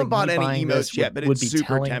feel haven't like me bought any buying this emotes yet, but would it's be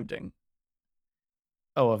super telling. tempting.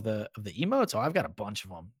 Oh, of the emotes? Oh, I've got a bunch of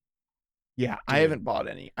them, Yeah, I dude. haven't bought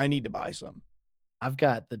any. I need to buy some.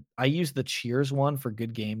 I use the cheers one for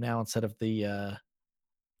good game now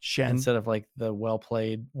Shen. instead of like the well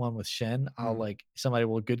played one with Shen. I'll Mm. like somebody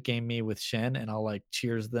will good game me with Shen and I'll like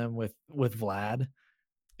cheers them with Vlad.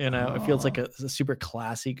 You know, it feels like Oh, a super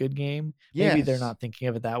classy good game. Maybe they're yes. not thinking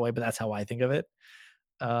of it that way, but that's how I think of it.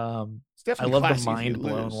 It's I definitely love the classy if you mind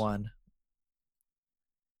blown lose. one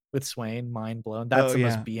with Swain, mind blown. Oh That's the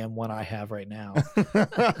most yeah. BM one I have right now.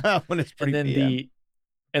 When it's And pretty then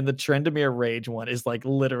PM. the Trendemir Rage one is like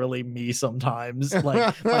literally me sometimes.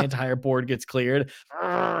 Like my entire board gets cleared.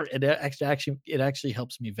 It actually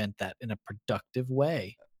helps me vent that in a productive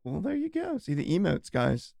way. Well, there you go. See the emotes,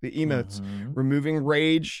 guys. The emotes. Mhm. Removing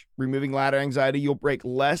rage, removing ladder anxiety. You'll break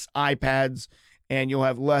less iPads and you'll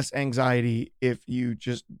have less anxiety if you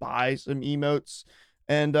just buy some emotes.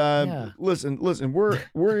 And Yeah. listen, we're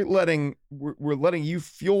letting you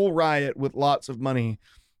fuel Riot with lots of money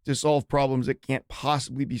to solve problems that can't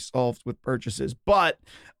possibly be solved with purchases. But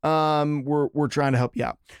we're trying to help you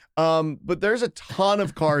out. But there's a ton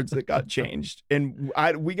of cards that got changed, and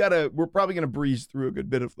we're probably gonna breeze through a good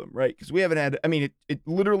bit of them, right? Because we haven't had. I mean, it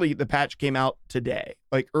literally the patch came out today,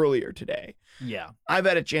 like earlier today. Yeah. I've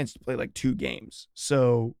had a chance to play like 2 games,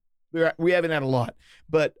 so we haven't had a lot.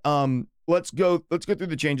 But let's go through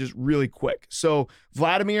the changes really quick. So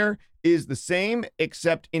Vladimir is the same,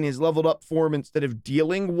 except in his leveled up form, instead of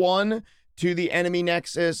dealing 1 to the enemy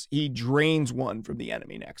nexus, he drains 1 from the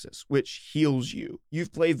enemy nexus, which heals you.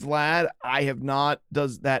 You've played Vlad. I have not.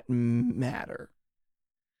 Does that matter?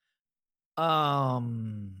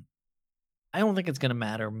 Um I don't think it's going to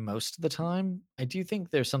matter most of the time. I do think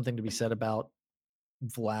there's something to be said about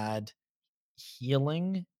Vlad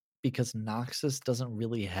healing because Noxus doesn't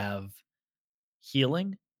really have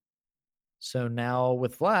healing. So now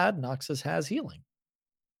with Vlad, Noxus has healing.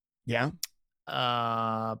 Yeah.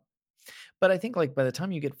 Uh, but I think like by the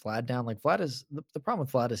time you get Vlad down, like Vlad is the problem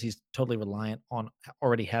with Vlad is he's totally reliant on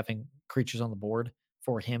already having creatures on the board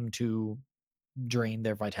for him to drain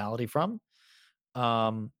their vitality from.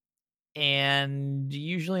 Um, And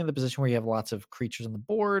usually in the position where you have lots of creatures on the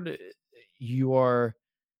board, you are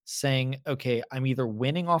saying, okay, I'm either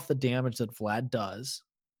winning off the damage that Vlad does,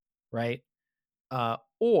 right?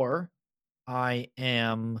 Or I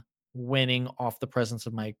am winning off the presence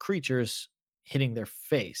of my creatures hitting their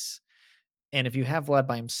face. And if you have Vlad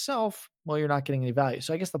by himself, well, you're not getting any value.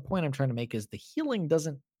 So I guess the point I'm trying to make is the healing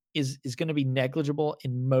doesn't is going to be negligible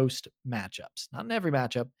in most matchups. Not in every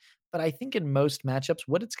matchup, but I think in most matchups,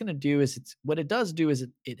 what it's going to do is what it does do is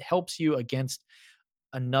it helps you against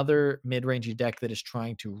another mid-rangey deck that is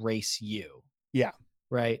trying to race you, Yeah.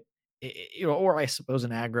 right? Or I suppose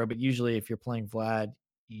an aggro, but usually if you're playing Vlad,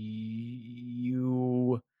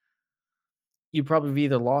 you probably have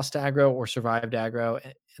either lost aggro or survived aggro.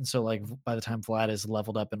 And so, like, by the time Vlad is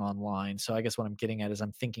leveled up and online. So, I guess what I'm getting at is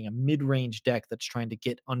I'm thinking a mid range deck that's trying to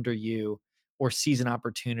get under you or sees an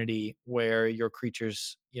opportunity where your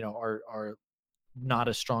creatures, are not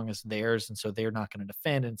as strong as theirs. And so they're not going to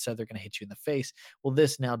defend. Instead, they're going to hit you in the face. Well,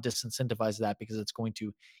 this now disincentivizes that because it's going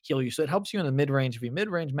to heal you. So, it helps you in the mid range of your mid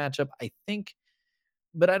range matchup, I think.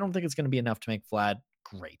 But I don't think it's going to be enough to make Vlad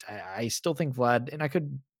great. I still think Vlad, and I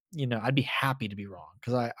could I'd be happy to be wrong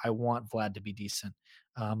because I want Vlad to be decent.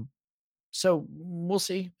 So we'll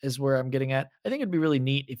see, is where I'm getting at. I think it'd be really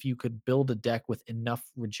neat if you could build a deck with enough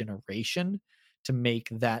regeneration to make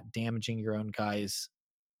that damaging your own guys,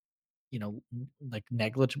 like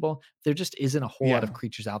negligible. There just isn't a whole lot of Yeah.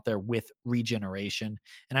 creatures out there with regeneration,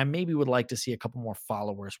 and I maybe would like to see a couple more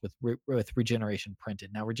followers with regeneration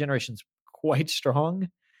printed. Now, regeneration's quite strong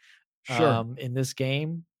Sure. in this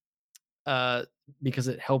game, uh, because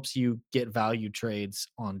it helps you get value trades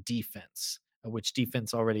on defense, which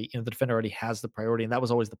defense already, the defender already has the priority, and that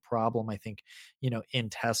was always the problem, I think, in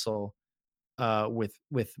Tessel,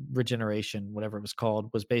 with regeneration, whatever it was called,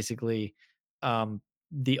 was basically, um,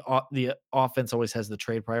 the offense always has the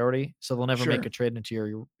trade priority, so they'll never make Sure. a trade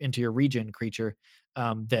into your regen creature,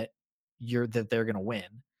 that they're going to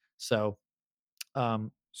win. So,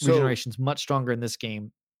 So regeneration's much stronger in this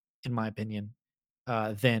game, in my opinion,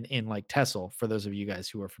 than in like Tessel, for those of you guys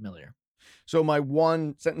who are familiar. So my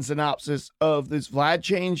one sentence synopsis of this Vlad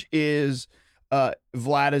change is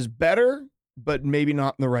Vlad is better, but maybe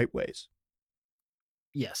not in the right ways.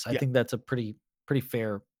 Yes, I Yeah. think that's a pretty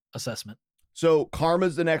fair assessment. So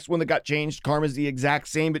Karma's the next one that got changed. Karma's the exact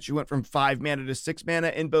same, but she went from 5 mana to 6 mana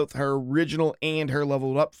in both her original and her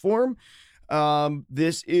leveled up form.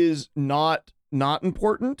 This is not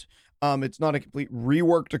important. It's not a complete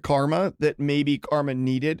rework to Karma that maybe Karma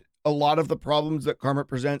needed. A lot of the problems that Karma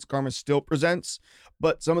presents, Karma still presents,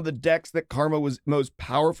 but some of the decks that Karma was most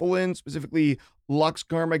powerful in, specifically Lux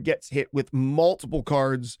Karma, gets hit with multiple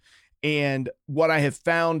cards. And what I have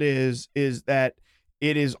found is that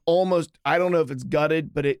it is almost, I don't know if it's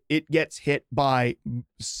gutted, but it gets hit by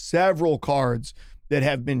several cards that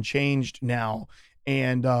have been changed now.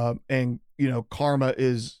 And Karma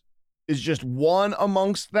is just one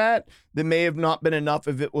amongst that may have not been enough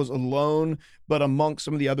if it was alone, but amongst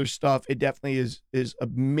some of the other stuff, it definitely is a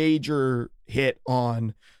major hit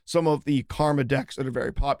on some of the Karma decks that are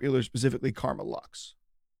very popular, specifically Karma Lux.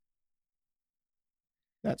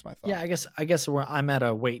 That's my thought. Yeah, I guess where I'm at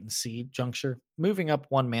a wait and see juncture. Moving up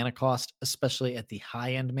one mana cost, especially at the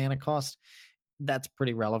high end mana cost, that's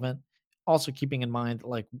pretty relevant. Also keeping in mind,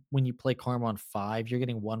 like when you play Karma on 5, you're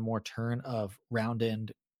getting one more turn of round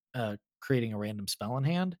end, creating a random spell in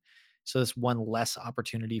hand. So this one less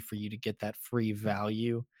opportunity for you to get that free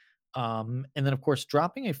value. And then of course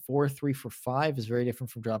dropping a 4/3 for 5 is very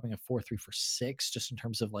different from dropping a 4/3 for 6, just in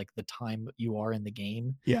terms of like the time you are in the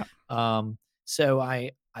game. Yeah. So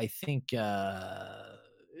I think I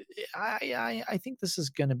think this is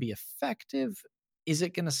going to be effective. Is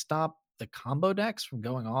it going to stop the combo decks from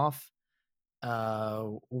going off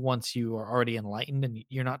once you are already enlightened and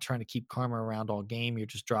you're not trying to keep Karma around all game? You're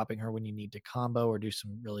just dropping her when you need to combo or do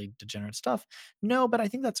some really degenerate stuff. No, but I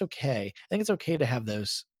think that's okay. I think it's okay to have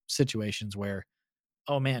those situations where,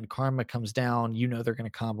 oh man, Karma comes down, they're going to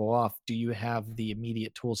combo off. Do you have the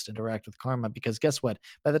immediate tools to interact with Karma? Because guess what?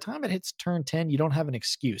 By the time it hits turn 10, you don't have an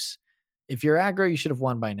excuse. If you're aggro, you should have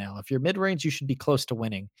won by now. If you're mid range, you should be close to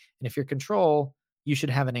winning. And if you're control, you should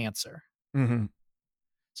have an answer. Mm-hmm.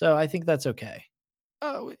 So I think that's okay.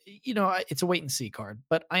 Oh, it's a wait and see card,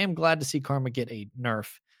 but I am glad to see Karma get a nerf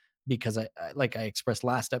because like I expressed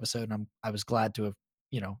last episode, and I was glad to have,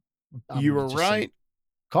 I'm You gonna were just say right.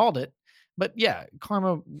 called it. But yeah,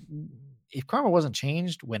 if Karma wasn't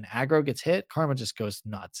changed, when aggro gets hit, Karma just goes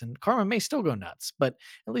nuts, and Karma may still go nuts, but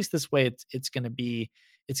at least this way it's going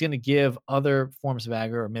to give other forms of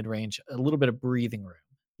aggro or mid range a little bit of breathing room.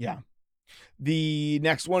 Yeah. The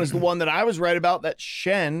next one is the one that I was right about, that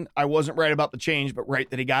Shen. I wasn't right about the change, but right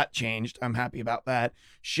that he got changed. I'm happy about that.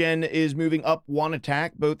 Shen is moving up 1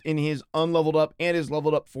 attack, both in his unleveled up and his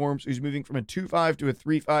leveled up form. So he's moving from a 2/5 to a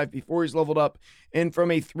 3/5 before he's leveled up, and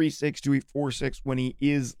from a 3/6 to a 4/6 when he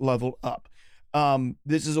is leveled up.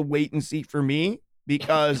 This is a wait and see for me,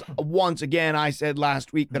 because once again, I said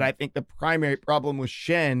last week that I think the primary problem with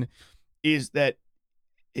Shen is that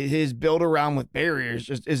his build around with barriers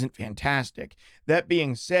just isn't fantastic. That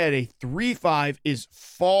being said, a 3/5 is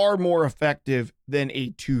far more effective than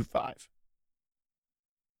a 2/5.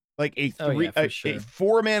 Like a for sure. a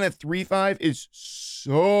 4-mana 3/5 is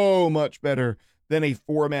so much better than a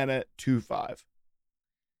 4-mana 2/5.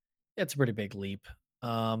 It's a pretty big leap.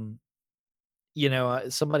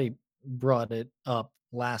 Somebody brought it up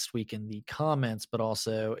last week in the comments, but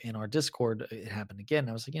also in our Discord, it happened again.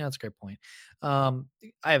 I was like, that's a great point. I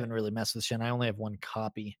haven't really messed with Shen. I only have one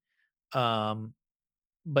copy.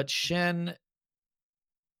 But Shen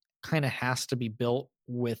kind of has to be built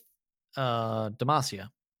with Demacia.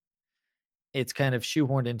 It's kind of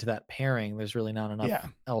shoehorned into that pairing. There's really not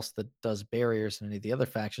enough else that does barriers in any of the other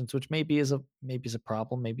factions, which maybe is a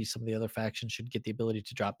problem. Maybe some of the other factions should get the ability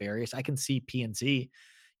to drop barriers. I can see PNZ,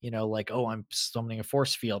 like, oh, I'm summoning a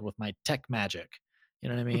force field with my tech magic. You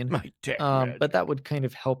know what I mean? My tech But that would kind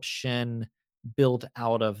of help Shen build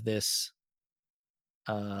out of this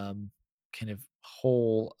kind of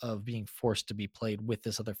hole of being forced to be played with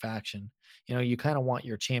this other faction. You kind of want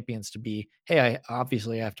your champions to be, hey, I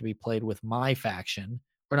obviously have to be played with my faction,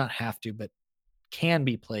 or not have to, but can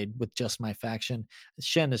be played with just my faction.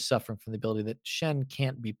 Shen is suffering from the ability that Shen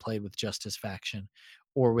can't be played with just his faction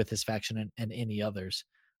or with his faction and any others.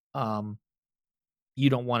 You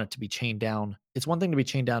don't want it to be chained down. It's one thing to be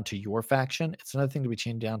chained down to your faction. It's another thing to be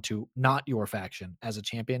chained down to not your faction as a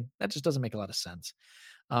champion. That just doesn't make a lot of sense.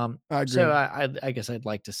 I agree. So I guess I'd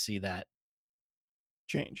like to see that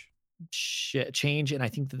change, and I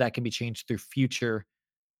think that can be changed through future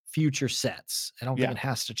sets. I don't think it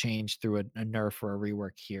has to change through a nerf or a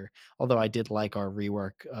rework here. Although I did like our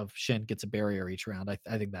rework of Shen gets a barrier each round. I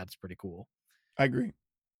think that's pretty cool. I agree.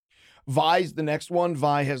 Vi's the next one.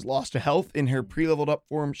 Vi has lost a health. In her pre-leveled up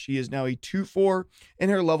form, she is now a 2/4. In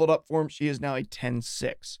her leveled up form, she is now a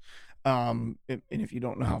 10/6. And if you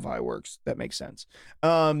don't know how Vi works, that makes sense.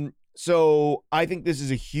 So I think this is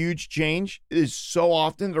a huge change. It is so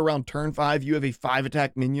often that around turn 5, you have a 5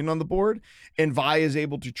 attack minion on the board, and Vi is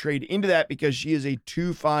able to trade into that because she is a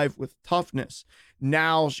 2/5 with toughness.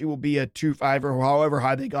 Now she will be a 2/5, or however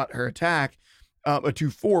high they got her attack, a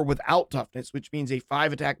 2/4 without toughness, which means a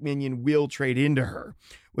 5 attack minion will trade into her,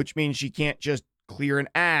 which means she can't just clear an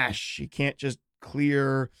Ash. She can't just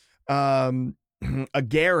clear a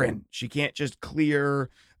Garen. She can't just clear.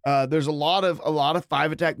 There's a lot of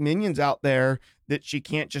 5 attack minions out there that she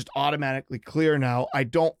can't just automatically clear now. I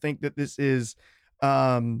don't think that this is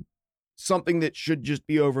something that should just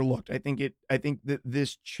be overlooked. I think that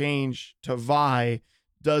this change to Vi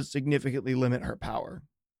does significantly limit her power,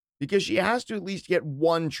 because she has to at least get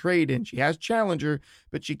one trade in. She has Challenger,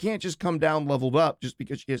 but she can't just come down leveled up just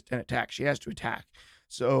because she has 10 attack. She has to attack.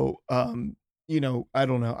 So, I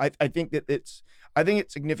don't know. I think it's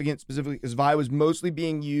significant specifically because Vi was mostly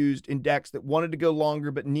being used in decks that wanted to go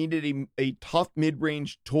longer but needed a tough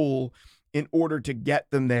mid-range tool in order to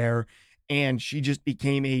get them there, and she just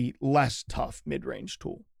became a less tough mid-range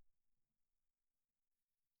tool.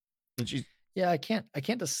 And she's I can't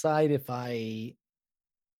decide if I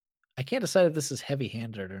can't decide if this is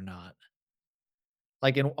heavy-handed or not.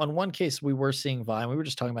 Like on one case, we were seeing Vi, and we were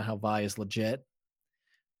just talking about how Vi is legit.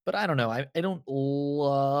 But I don't know. I don't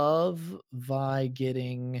love Vi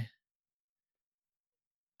getting.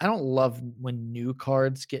 I don't love when new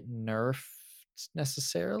cards get nerfed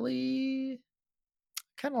necessarily.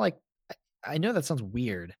 Kind of like, I know that sounds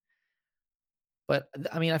weird, but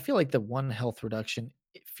I mean, I feel like the 1 health reduction,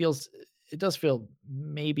 it does feel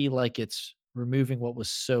maybe like it's removing what was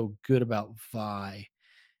so good about Vi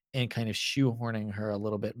and kind of shoehorning her a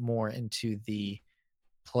little bit more into the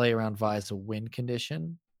play around Vi as a win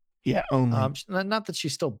condition. Yeah, only. Not that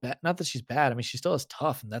she's still bad. Not that she's bad. I mean, she still is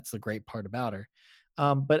tough, and that's the great part about her.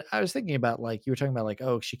 But I was thinking about, like, you were talking about, like,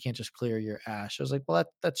 oh, she can't just clear your Ash. I was like, well,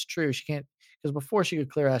 that's true. She can't, because before she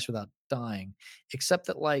could clear Ash without dying, except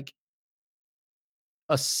that like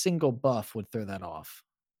a single buff would throw that off.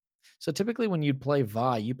 So typically when you'd play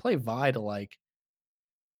Vi, you play Vi to like,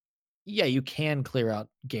 yeah, you can clear out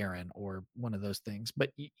Garen or one of those things,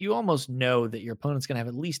 but you almost know that your opponent's going to have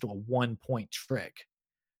at least a 1-point trick,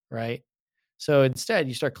 right? So instead,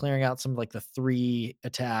 you start clearing out some of like the 3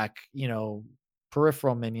 attack,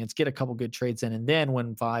 peripheral minions, get a couple good trades in, and then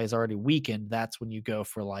when Vi is already weakened, that's when you go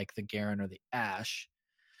for like the Garen or the Ashe.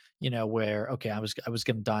 Where okay, I was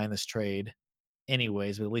gonna die in this trade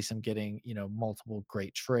anyways, but at least I'm getting, multiple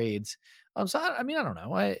great trades. So I mean, I don't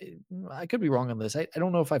know. I could be wrong on this. I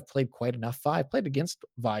don't know if I've played quite enough Vi. I've played against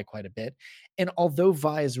Vi quite a bit. And although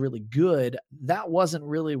Vi is really good, that wasn't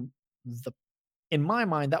really the in my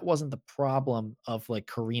mind, that wasn't the problem of like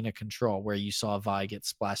Karina control, where you saw Vi get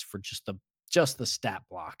splashed for just the stat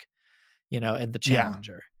block, and the Yeah.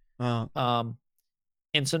 challenger. Uh,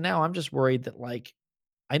 And so now I'm just worried that like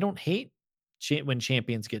I don't hate when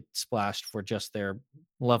champions get splashed for just their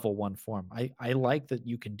level 1 form. I like that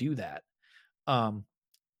you can do that. Um,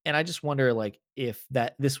 and I just wonder like if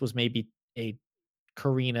this was maybe a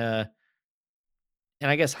Karina,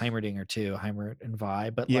 and I guess Heimerdinger too, Heimer and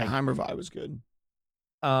Vi, but yeah, like Heimer Vi was good.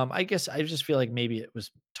 I guess I just feel like maybe it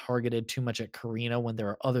was targeted too much at Karina when there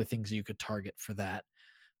are other things you could target for that.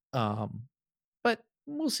 Um, but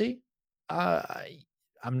we'll see.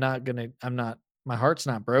 I'm not my heart's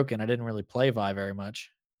not broken. I didn't really play Vi very much.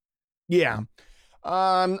 Yeah.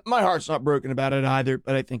 My heart's not broken about it either,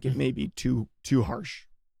 but I think it may be too harsh.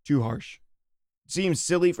 Too harsh. Seems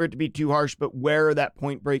silly for it to be too harsh, but where that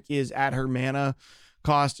point break is at her mana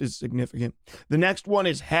cost is significant. The next one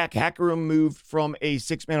is Heck. Hecarim moved from a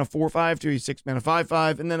 6 mana 4/5 to a 6 mana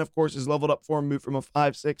 5/5, and then of course his leveled up form moved from a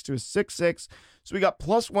 5/6 to a 6/6. So we got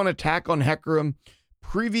 +1 attack on Hecarim.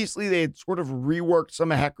 Previously, they had sort of reworked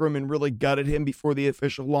some of Hecarim and really gutted him before the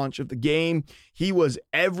official launch of the game. He was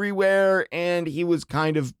everywhere, and he was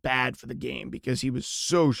kind of bad for the game because he was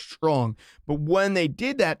so strong. But when they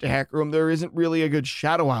did that to Hecarim, there isn't really a good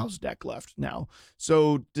Shadow Isles deck left now.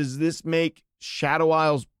 So does this make Shadow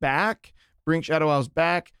Isles back? Bring Shadow Isles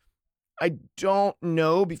back? I don't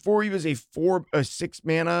know. Before he was a 6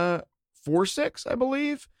 mana 4/6, I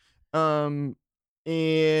believe.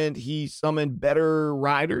 And he summoned better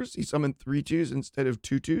riders. He summoned 3/2s instead of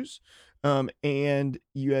 2/2s. And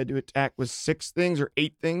you had to attack with 6 things or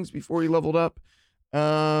 8 things before he leveled up.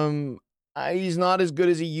 He's not as good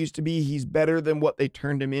as he used to be. He's better than what they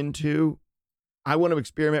turned him into. I want to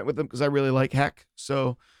experiment with him because I really like Heck.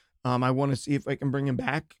 So I want to see if I can bring him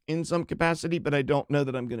back in some capacity, but I don't know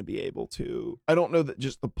that I'm going to be able to. I don't know that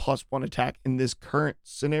just the +1 attack in this current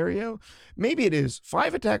scenario. Maybe it is.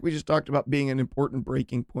 5 attack we just talked about being an important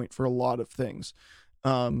breaking point for a lot of things.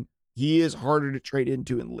 He is harder to trade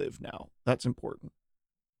into and live now. That's important.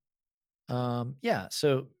 Yeah.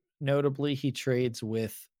 So notably, he trades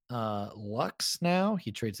with Lux now.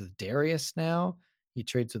 He trades with Darius now. He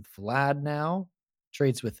trades with Vlad now.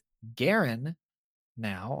 Trades with Garen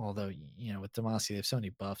now, although with Demacia they have so many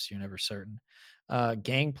buffs, you're never certain.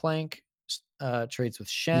 Gangplank trades with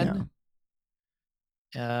Shen.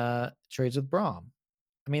 Trades with Braum.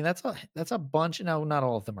 I mean, that's a bunch. Now, not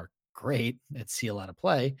all of them are great at see a lot of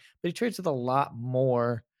play, but he trades with a lot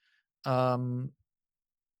more fellow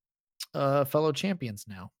champions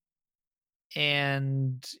now.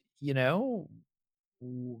 And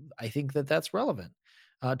I think that's relevant.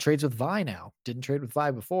 Trades with Vi now. Didn't trade with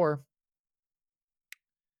Vi before.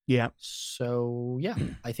 Yeah. So yeah,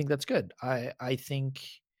 I think that's good. I think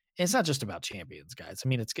it's not just about champions, guys. I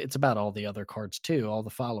mean, it's about all the other cards too, all the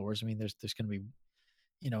followers. I mean, there's going to be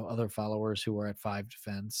other followers who are at 5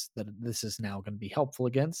 defense that this is now going to be helpful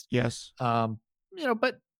against. Yes. But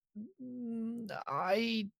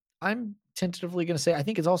I'm tentatively going to say I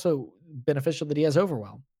think it's also beneficial that he has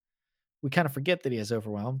Overwhelm. We kind of forget that he has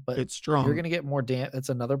Overwhelm, but it's strong. You're going to get more damage. It's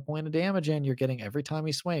another point of damage, and you're getting every time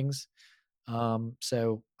he swings.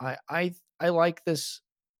 So I like this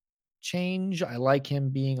change. I like him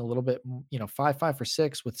being a little bit, 5/5 for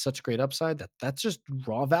 6 with such great upside. That's just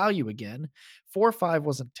raw value again. 4/5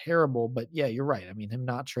 wasn't terrible, but yeah, you're right. I mean, him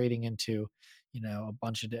not trading into, a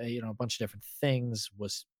bunch of different things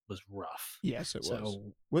was rough. Yes, it So was.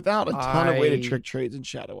 Without a ton of way to trick trades in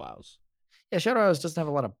Shadow Isles. Yeah, Shadow Isles doesn't have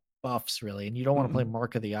a lot of buffs really, and you don't want to play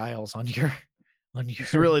Mark of the Isles on your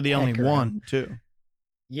It's really the only one too.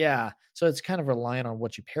 Yeah, so it's kind of reliant on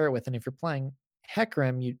what you pair it with, and if you're playing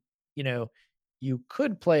Hecarim, you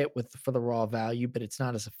could play it for the raw value, but it's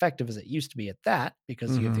not as effective as it used to be at that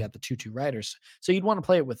because you've got the 2/2 riders. So you'd want to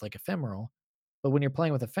play it with like Ephemeral, but when you're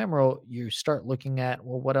playing with Ephemeral, you start looking at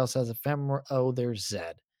what else has Ephemeral? Oh, there's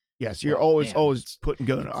Zed. Yes, you're always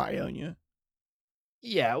going to Ionia.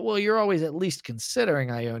 Yeah, well, you're always at least considering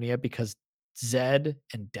Ionia because Zed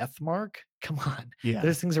and Deathmark. Come on,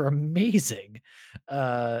 those things are amazing.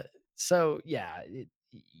 So yeah,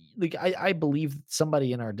 I believe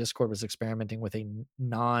somebody in our Discord was experimenting with a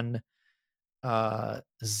non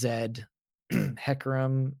Zed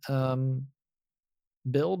Hecarim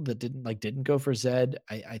build that didn't go for Zed.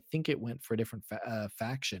 I think it went for a different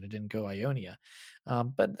faction. It didn't go Ionia.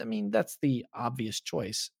 But I mean, that's the obvious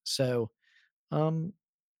choice. So um,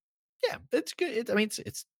 yeah, it's good. I mean,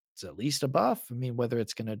 it's at least a buff. I mean, whether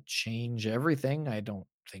it's going to change everything, I don't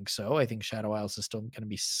think so. I think Shadow Isles is still going to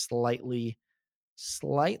be slightly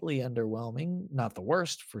underwhelming. Not the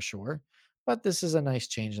worst for sure, but this is a nice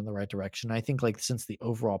change in the right direction. I think like since the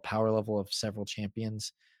overall power level of several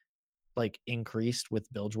champions like increased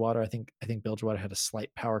with Bilgewater, I think Bilgewater had a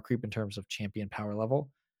slight power creep in terms of champion power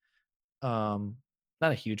level. Um,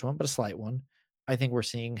 Not a huge one, but a slight one. I think we're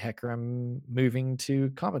seeing Hecarim moving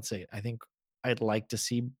to compensate. I think I'd like to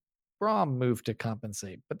see Braum move to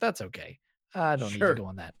compensate, but that's okay. I don't need to Sure. go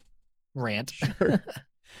on that rant. Sure.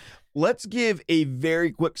 Let's give a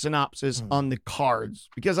very quick synopsis on the cards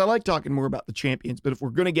because I like talking more about the champions. But if we're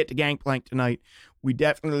going to get to Gangplank tonight, we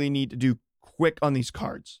definitely need to do quick on these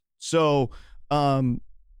cards. So,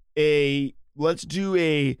 let's do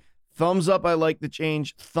a thumbs up. I like the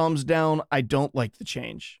change. Thumbs down. I don't like the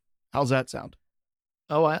change. How's that sound?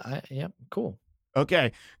 Oh, yeah, cool.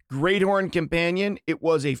 Okay. Great Horn Companion. It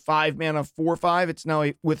was a 5-mana 4/5. It's now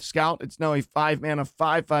with Scout. It's now a 5-mana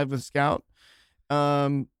 5/5 with Scout.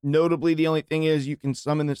 Notably, the only thing is you can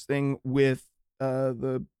summon this thing with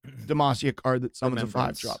the Demacia card that summons a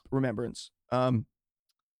 5-drop. Remembrance. I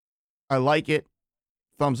like it.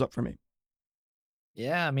 Thumbs up for me.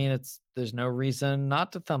 Yeah, I mean, there's no reason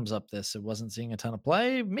not to thumbs up this. It wasn't seeing a ton of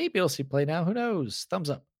play. Maybe you'll see play now. Who knows? Thumbs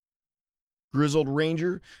up. Grizzled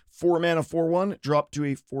Ranger, 4-mana 4/1, drop to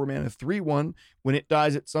a 4-mana 3/1. When it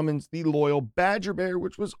dies, it summons the Loyal Badger Bear,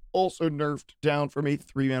 which was also nerfed down from a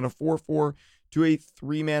 3-mana 4/4 to a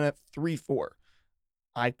 3-mana 3/4.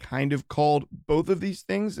 I kind of called both of these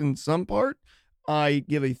things in some part. I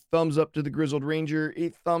give a thumbs up to the Grizzled Ranger, a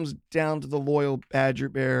thumbs down to the Loyal Badger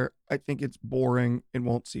Bear. I think it's boring and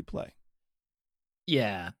won't see play.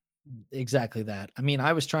 Yeah, exactly that. I mean,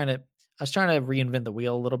 I was trying to reinvent the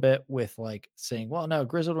wheel a little bit with like saying, well, no,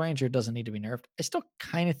 Grizzled Ranger doesn't need to be nerfed. I still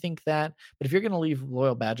kind of think that, but if you're going to leave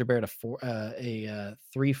Loyal Badger Bear to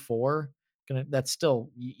 3/4, that's still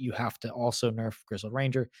you have to also nerf Grizzled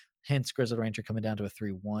Ranger. Hence, Grizzled Ranger coming down to a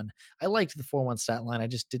 3/1. I liked the 4/1 stat line. I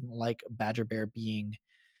just didn't like Badger Bear being.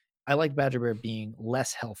 I like Badger Bear being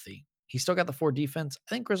less healthy. He still got the 4 defense.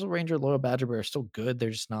 I think Grizzled Ranger, Loyal Badger Bear are still good.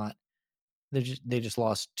 They're just not. They just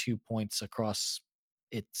lost 2 points across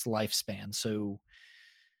its lifespan, so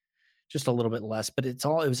just a little bit less. But it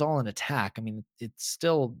was all an attack. I mean, it's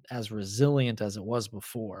still as resilient as it was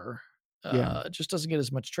before. Yeah. It just doesn't get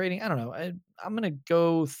as much trading. I don't know. I'm gonna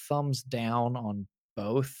go thumbs down on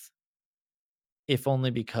both, if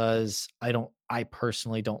only because I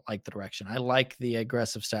personally don't like the direction. I like the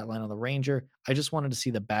aggressive stat line on the Ranger. I just wanted to see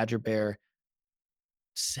the Badger Bear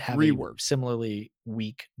have Rework. a similarly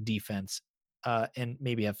weak defense, and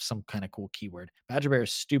maybe have some kind of cool keyword. Badger Bear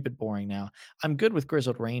is stupid boring now. I'm good with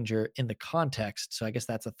Grizzled Ranger in the context, so I guess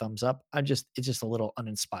that's a thumbs up. It's just a little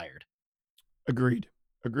uninspired. Agreed.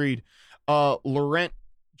 Laurent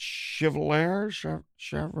Chevalier.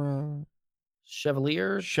 Chevalier.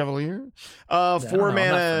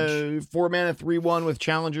 4-mana 3/1 with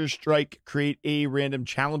Challenger Strike. Create a random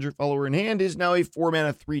Challenger follower in hand is now a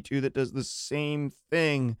 4-mana 3/2 that does the same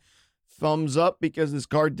thing. Thumbs up because this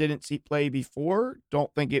card didn't see play before.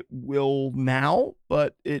 Don't think it will now,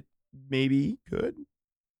 but it maybe could.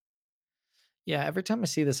 Yeah, every time I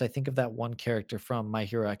see this, I think of that one character from My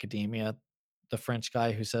Hero Academia, the French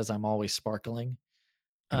guy who says, "I'm always sparkling."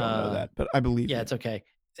 I don't know that, but I believe Yeah, you. it's okay.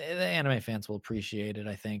 The anime fans will appreciate it,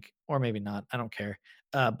 I think, or maybe not. I don't care.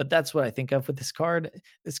 But that's what I think of with this card.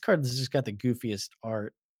 This card has just got the goofiest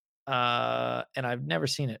art, and I've never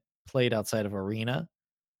seen it played outside of Arena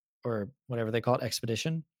or whatever they call it,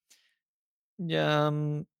 Expedition.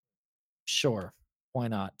 Sure, why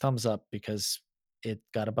not? Thumbs up because it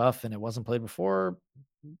got a buff and it wasn't played before.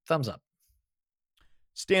 Thumbs up.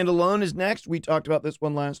 Standalone is next. We talked about this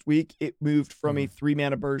one last week. It moved from a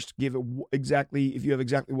 3-mana burst, give it exactly, if you have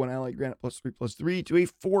exactly 1 ally, grant it +3/+3, to a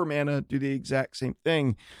 4-mana, do the exact same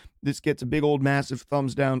thing. This gets a big old massive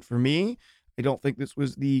thumbs down for me. I don't think this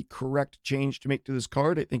was the correct change to make to this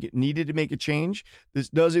card. I think it needed to make a change. This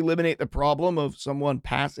does eliminate the problem of someone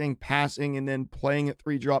passing, and then playing a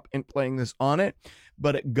 3-drop and playing this on it,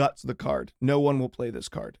 but it guts the card. No one will play this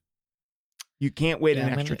card. You can't wait an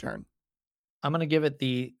extra turn. I'm going to give it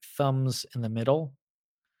the thumbs in the middle,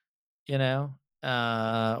 where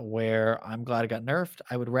I'm glad it got nerfed.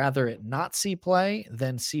 I would rather it not see play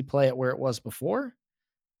than see play at where it was before.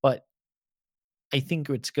 But I think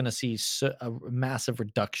it's going to see a massive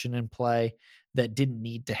reduction in play that didn't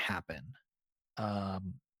need to happen. I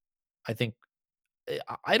think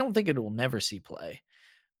I don't think it will never see play,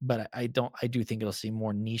 but I do think it'll see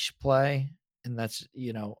more niche play, and that's,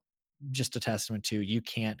 just a testament to you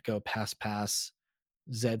can't go pass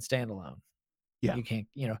Zed standalone. Yeah. You can't,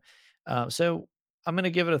 so I'm gonna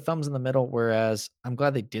give it a thumbs in the middle, whereas I'm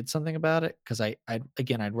glad they did something about it because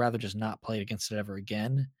I'd rather just not play against it ever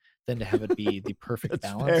again than to have it be the perfect That's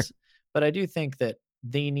fair. balance. But I do think that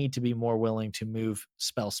they need to be more willing to move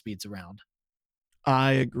spell speeds around.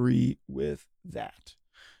 I agree with that.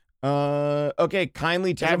 Okay,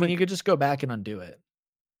 kindly 'Cause, I tavern. mean, you could just go back and undo it.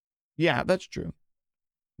 Yeah, that's true.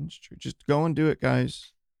 That's true. Just go and do it,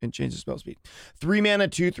 guys, and change the spell speed. 3 mana,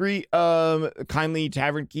 2/3. Kindly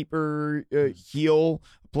Tavern Keeper heal.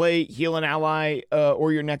 Play heal an ally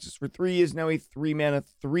or your Nexus for 3 is now a 3 mana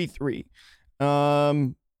 3/3.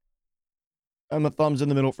 I'm a thumbs in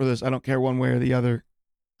the middle for this. I don't care one way or the other.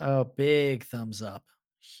 Oh, big thumbs up.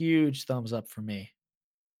 Huge thumbs up for me.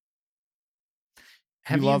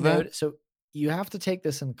 Have you love that? noticed? So you have to take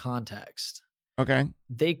this in context. Okay.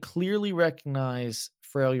 They clearly recognize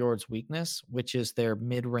Freljord's weakness, which is their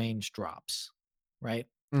mid-range drops, right?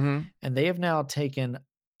 Mm-hmm. And they have now taken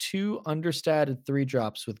 2 understated 3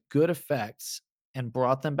 drops with good effects and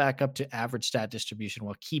brought them back up to average stat distribution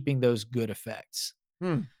while keeping those good effects.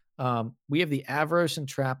 We have the Avros and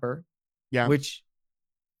Trapper, Yeah. which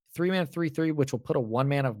 3 mana 3/3, which will put a 1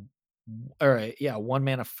 mana, or 1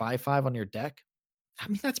 mana 5/5 on your deck. I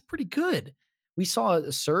mean, that's pretty good. We saw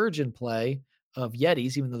a surge in play of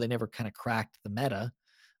Yetis, even though they never kind of cracked the meta.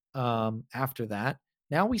 After that,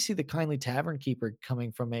 now we see the Kindly Tavern Keeper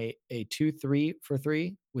coming from a 2/3 for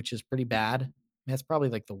 3, which is pretty bad. I mean, that's probably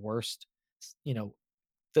like the worst, the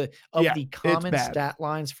It's common bad. stat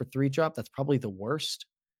lines for 3 drop. That's probably the worst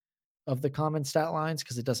of the common stat lines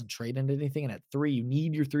because it doesn't trade into anything. And at 3, you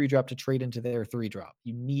need your 3 drop to trade into their 3 drop.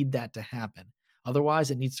 You need that to happen. Otherwise,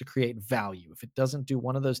 it needs to create value. If it doesn't do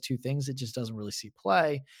one of those 2 things, it just doesn't really see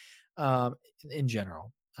play in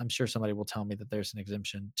general. I'm sure somebody will tell me that there's an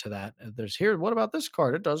exemption to that. What about this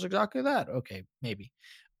card? It does exactly that. Okay, maybe.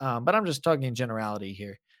 But I'm just talking in generality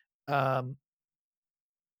here. And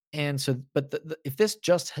so, but if this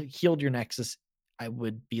just healed your Nexus, I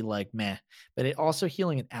would be like, meh. But it also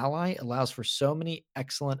healing an ally allows for so many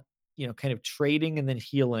excellent, kind of trading and then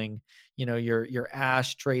healing. Your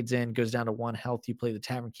Ash trades in, goes down to 1 health. You play the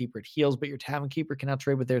Tavern Keeper, it heals, but your Tavern Keeper can now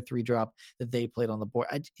trade with their 3 drop that they played on the board.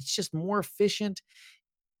 It's just more efficient.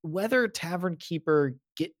 Whether Tavern Keeper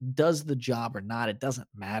does the job or not, it doesn't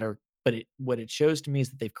matter. But what it shows to me is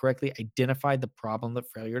that they've correctly identified the problem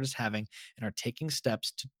that Freljord is having and are taking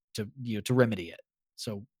steps to remedy it.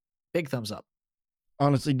 So big thumbs up.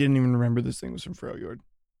 Honestly, didn't even remember this thing was from Freljord.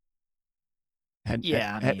 Had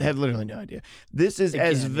literally no idea. This is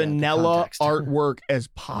as vanilla artwork as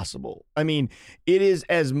possible. I mean, it is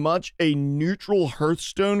as much a neutral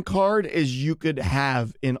Hearthstone card as you could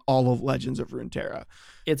have in all of Legends of Runeterra.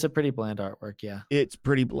 It's a pretty bland artwork, yeah. It's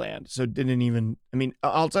pretty bland. So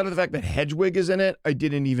outside of the fact that Hedwig is in it, I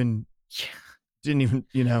didn't even,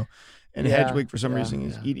 and Hedwig for some reason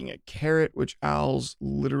is eating a carrot, which owls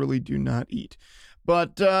literally do not eat.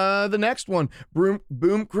 But the next one,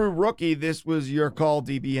 Boom Crew Rookie, this was your call,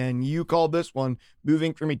 DBN. You called this one,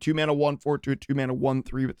 moving from a 2 mana 1/4 to a 2 mana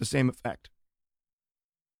 1/3 with the same effect.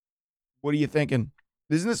 What are you thinking?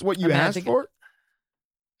 Isn't this what you asked for?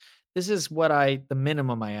 This is the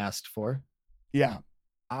minimum I asked for. Yeah.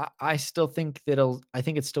 I still think I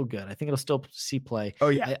think it's still good. I think it'll still see play. Oh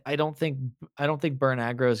yeah. I don't think burn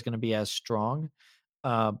aggro is going to be as strong,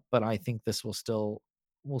 but I think this will still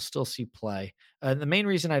see play. The main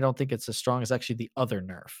reason I don't think it's as strong is actually the other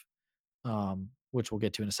nerf, which we'll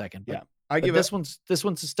get to in a second. But, this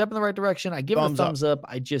one's a step in the right direction. I give it a thumbs up.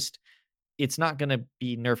 It's not going to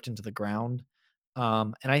be nerfed into the ground.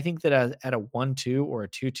 And I think that at a 1/2 or a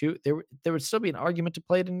 2/2, there would still be an argument to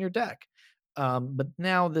play it in your deck. But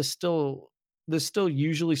now this still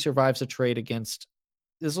usually survives a trade against.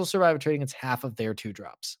 This will survive a trade against half of their 2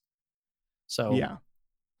 drops. So yeah,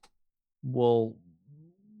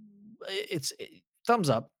 it's thumbs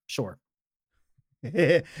up, sure.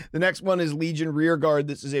 The next one is Legion Rearguard.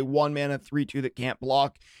 This is a 1 mana 3/2 that can't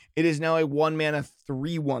block. It is now a 1 mana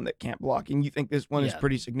 3/1 that can't block. And you think this one is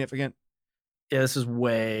pretty significant? Yeah, this is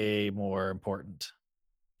way more important.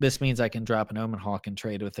 This means I can drop an Omen Hawk and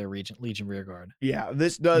trade with their Legion Rearguard. Yeah,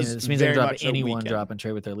 this does. This means I can drop any 1 drop and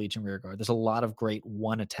trade with their Legion Rearguard. There's a lot of great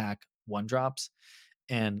 1 attack 1 drops,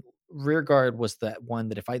 and Rearguard was that one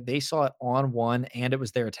that if they saw it on 1 and it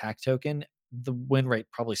was their attack token, the win rate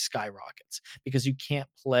probably skyrockets because you can't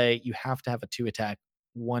play. You have to have a 2 attack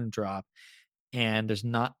 1 drop, and there's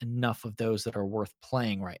not enough of those that are worth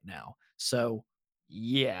playing right now. So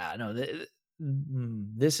yeah, no.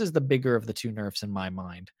 this is the bigger of the two nerfs in my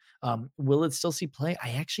mind. Will it still see play?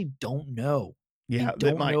 I actually don't know. Yeah, I that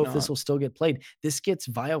don't might know if this not, will still get played. This gets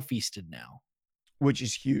Vile Feasted now. which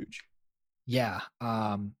is huge. Yeah.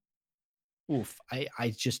 Oof.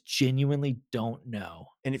 I just genuinely don't know.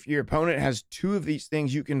 And if your opponent has two of these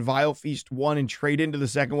things, you can Vile Feast one and trade into the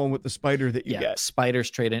second one with the spider that you Yeah, get. spiders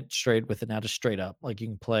straight with it now, just straight up. Like you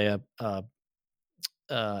can play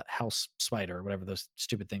a house spider or whatever those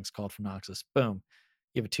stupid things called from Noxus. Boom.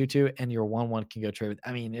 You have a 2/2 and your 1/1 can go trade with.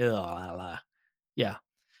 I mean, yeah.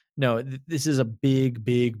 No, this is a big,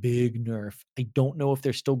 big, big nerf. I don't know if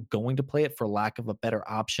they're still going to play it for lack of a better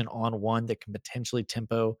option on one that can potentially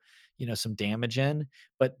tempo, some damage in.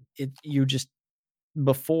 But you just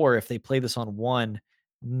before if they play this on one,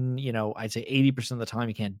 I'd say 80% of the time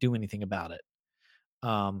you can't do anything about it.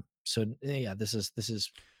 So yeah, this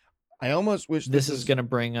is I almost wish this is going to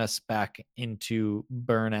bring us back into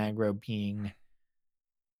burn aggro being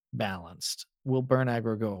balanced. Will burn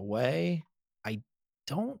aggro go away? I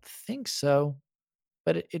don't think so,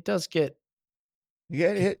 but it does get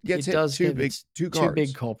gets hit does two get two two big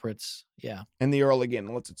cards. culprits. Yeah. And the Earl again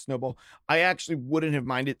lets it snowball. I actually wouldn't have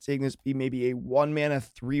minded seeing this be maybe a 1-mana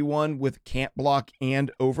 3/1 with can't block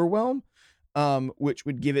and overwhelm, which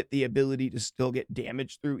would give it the ability to still get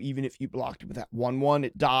damage through, even if you blocked it with that 1/1.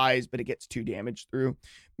 It dies, but it gets 2 damage through.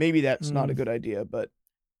 Maybe that's not a good idea, but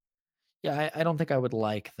yeah, I don't think I would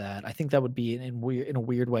like that. I think that would be in a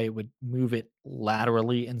weird way. It would move it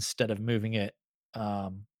laterally instead of moving it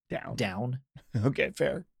down. Okay,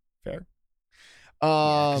 fair. Yeah,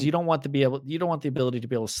 because you don't want the ability to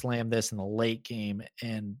be able to slam this in the late game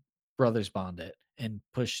and Brothers Bond it and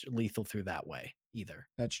push lethal through that way either.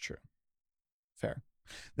 That's true. Fair.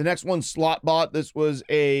 The next one, Slot Bot. This was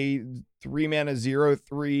a 3-mana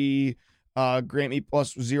 0/3. Grant me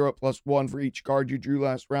 +0/+1 for each card you drew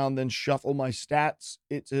last round, then shuffle my stats.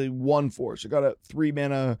 It's a 1/4. So got a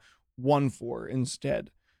 3-mana 1/4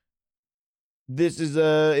 instead. This is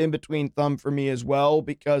a in-between thumb for me as well,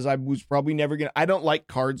 because I was probably never gonna. I don't like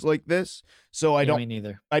cards like this, so I don't. Me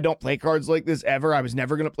neither. I don't play cards like this ever. I was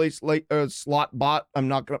never gonna play Slot Bot. I'm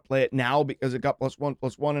not gonna play it now because it got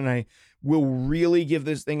 +1/+1, and I will really give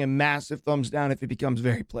this thing a massive thumbs down if it becomes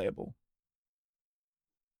very playable.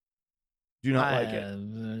 Do not like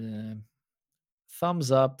it. Thumbs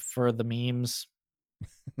up for the memes.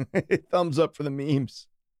 Thumbs up for the memes.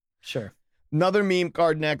 Sure. Another meme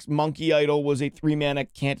card next. Monkey Idol was a 3-mana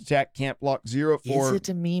can't attack, can't block 0/4. Is it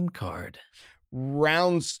a meme card?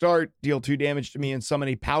 Round start, deal 2 damage to me and summon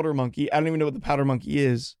a Powder Monkey. I don't even know what the Powder Monkey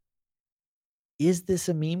is. Is this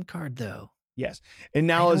a meme card though? Yes. And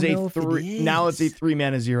now it's a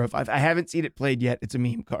 3-mana 0/5. I haven't seen it played yet. It's a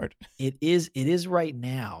meme card. It is right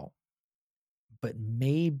now. But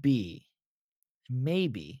maybe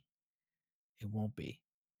it won't be.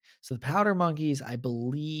 So the Powder Monkeys, I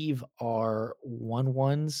believe, are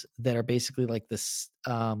 1/1s that are basically like this.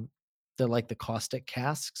 They're like the caustic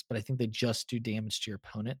casks, but I think they just do damage to your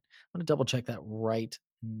opponent. I'm gonna double check that right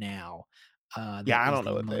now. I don't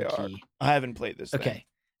know what they are. I haven't played this. Okay.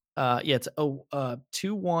 Yeah, it's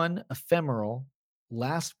 2/1 ephemeral.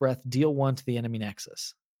 Last breath, deal 1 to the enemy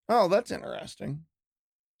nexus. Oh, that's interesting.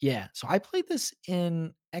 Yeah, so I played this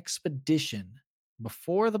in Expedition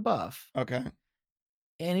before the buff. Okay.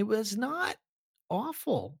 And it was not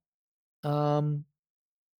awful. The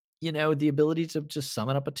ability to just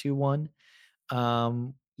summon up a 2/1.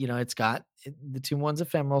 It's got the 2/1's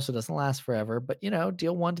ephemeral, so it doesn't last forever. But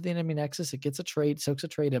deal 1 to the enemy nexus. It gets a trade, soaks a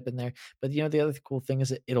trade up in there. But the other cool thing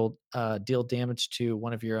is it'll deal damage to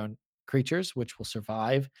one of your own creatures, which will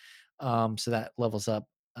survive. So that levels up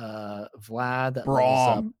Vlad. That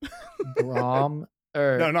Braum. levels up Braum.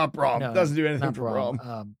 No, not Braum. No, doesn't do anything not for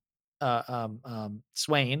Braum.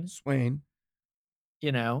 Swain. So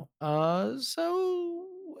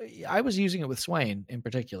I was using it with Swain in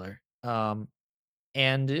particular.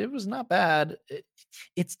 And it was not bad.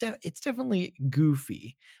 It's definitely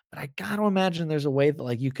goofy, but I gotta imagine there's a way that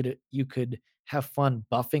like you could have fun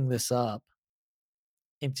buffing this up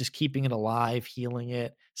and just keeping it alive, healing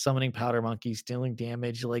it, summoning Powder Monkeys, dealing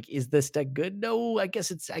damage. Like, is this deck good? No, I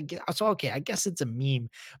guess it's a meme,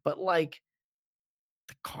 but like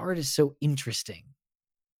the card is so interesting.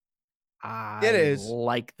 It is.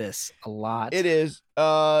 Like this a lot. It is.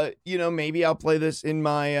 Maybe I'll play this in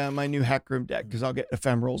my my new Hecarim deck because I'll get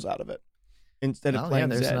ephemerals out of it instead of playing.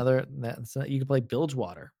 There's Zed. another. You can play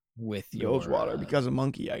Bilgewater with Bilgewater because of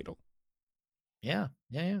Monkey Idol. Yeah.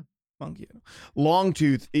 Monkey Idol.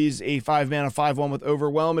 Longtooth is a 5-mana 5/1 with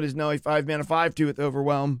Overwhelm. It is now a 5-mana 5/2 with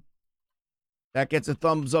Overwhelm. That gets a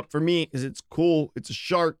thumbs up for me because it's cool. It's a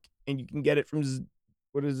shark, and you can get it from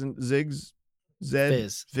what is it, Ziggs?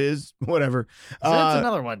 Zed, Fizz, whatever. That's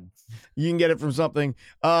another one. You can get it from something.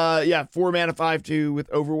 Yeah, 4 mana, 5/2 with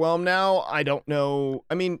Overwhelm now. I don't know.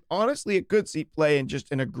 I mean, honestly, it could see play in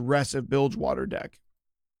just an aggressive Bilgewater deck.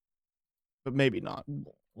 But maybe not.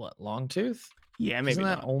 What, Longtooth? Yeah, maybe Isn't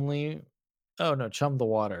that not. only... Oh, no, Chum the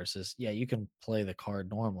Waters is... Yeah, you can play the card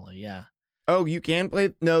normally, yeah. Oh, you can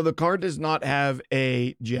play... No, the card does not have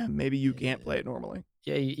a gem. Maybe you can't play it normally.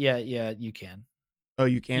 Yeah, you can. Oh,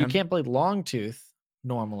 you can? You can't play Longtooth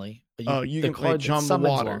normally. But you can play Chum the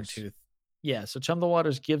Waters. Longtooth. Yeah, so Chum the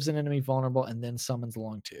Waters gives an enemy vulnerable and then summons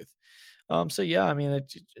Longtooth. So yeah, I mean,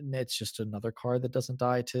 it's just another card that doesn't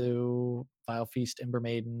die to Vile Feast, Ember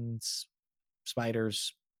Maidens,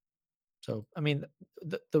 Spiders. So I mean,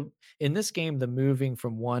 the in this game, the moving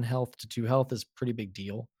from 1 health to 2 health is a pretty big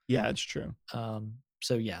deal. Yeah, it's true.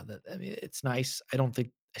 So yeah, I mean, it's nice. I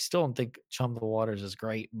still don't think Chum the Waters is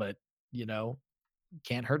great, but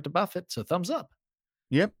can't hurt to buff it. So thumbs up.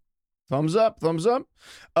 Yep. Thumbs up.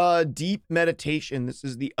 Deep Meditation. This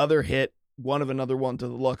is the other hit. One of another one to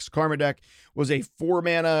the Lux Karma deck. Was a 4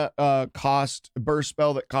 mana cost burst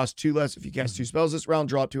spell that costs 2 less if you cast 2 spells this round.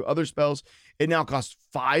 Draw 2 other spells. It now costs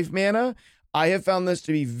 5 mana. I have found this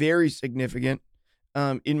to be very significant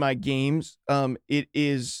in my games. It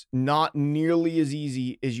is not nearly as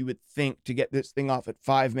easy as you would think to get this thing off at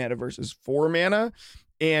 5 mana versus 4 mana.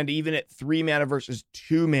 And even at 3 mana versus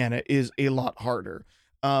 2 mana is a lot harder.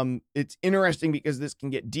 It's interesting because this can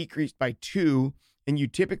get decreased by 2, and you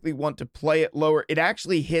typically want to play it lower. It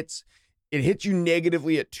actually hits you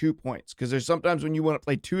negatively at 2 points, because there's sometimes when you want to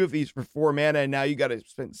play 2 of these for 4 mana, and now you got to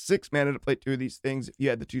spend 6 mana to play 2 of these things if you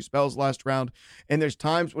had the 2 spells last round. And there's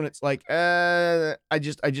times when it's like, I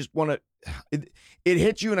just want to. It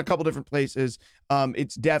hits you in a couple different places.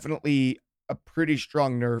 It's definitely a pretty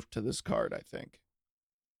strong nerf to this card, I think.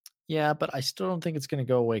 Yeah, but I still don't think it's going to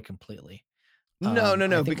go away completely.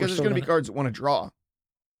 No, because there's going to be cards that want to draw.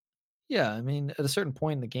 Yeah, I mean, at a certain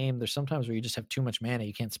point in the game, there's sometimes where you just have too much mana.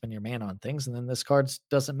 You can't spend your mana on things, and then this card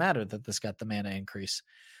doesn't matter that this got the mana increase.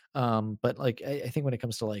 But like, I think when it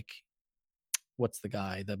comes to like, what's the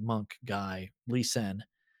guy, the monk guy, Lee Sin,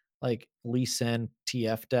 like Lee Sin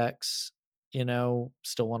TF decks,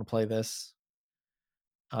 still want to play this.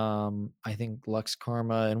 I think Lux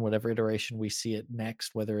Karma and whatever iteration we see it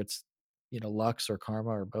next, whether it's Lux or Karma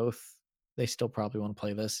or both, they still probably want to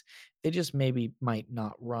play this. They just maybe might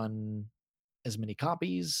not run as many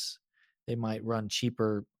copies. They might run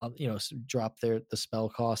cheaper, drop the spell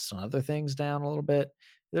costs on other things down a little bit.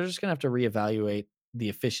 They're just gonna have to reevaluate the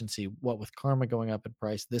efficiency. What with Karma going up in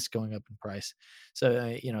price, this going up in price. So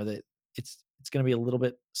that it's going to be a little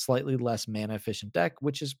bit slightly less mana efficient deck,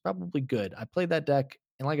 which is probably good. I played that deck,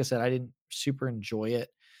 and like I said, I didn't super enjoy it,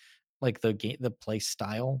 like the play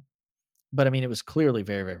style, but I mean, it was clearly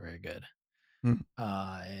very, very, very good.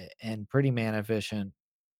 And pretty mana efficient.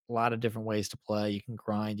 A lot of different ways to play. You can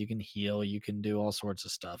grind, you can heal, you can do all sorts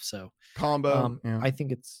of stuff. So combo. I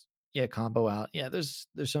think it's combo out. Yeah, there's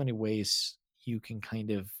so many ways you can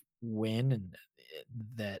kind of win, and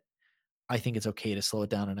that I think it's okay to slow it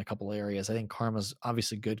down in a couple areas. I think Karma's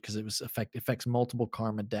obviously good because it affects multiple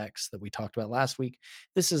Karma decks that we talked about last week.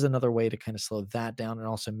 This is another way to kind of slow that down, and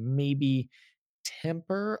also maybe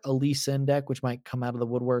temper a Lee Sin deck, which might come out of the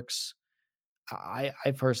woodworks.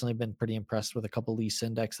 I've personally been pretty impressed with a couple Lee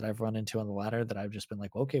Sin decks that I've run into on the ladder that I've just been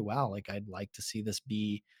like, okay, wow, like I'd like to see this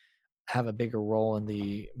have a bigger role in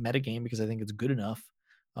the metagame because I think it's good enough.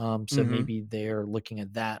 So maybe they're looking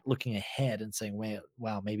at that, looking ahead and saying,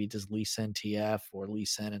 wow, maybe does Lee Sin TF or Lee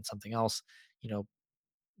Sin and something else,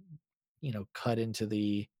 cut into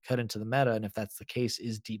the meta. And if that's the case,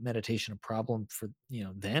 is Deep Meditation a problem for,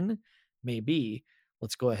 then maybe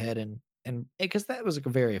let's go ahead and because that was like a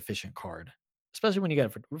very efficient card. Especially when you got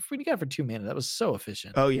it for 2 mana. That was so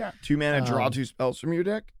efficient. Oh yeah, 2 mana, draw 2 spells from your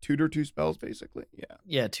deck, tutor 2 spells basically.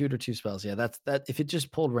 Yeah, tutor 2 spells. Yeah, that's that. If it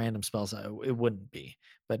just pulled random spells, it wouldn't be.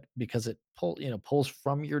 But because it pulls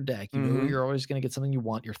from your deck, you're always going to get something you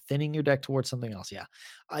want. You're thinning your deck towards something else. Yeah,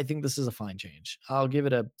 I think this is a fine change. I'll give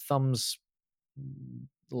it a thumbs,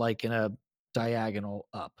 like in a diagonal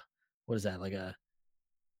up. What is that?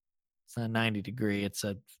 It's not a 90 degree. It's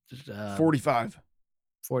a 45.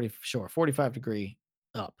 45 degree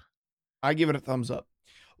up. I give it a thumbs up.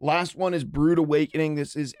 Last one is Brood Awakening.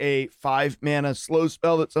 This is a 5 mana slow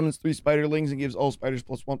spell that summons 3 spiderlings and gives all spiders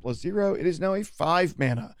 +1/+0. It is now a 5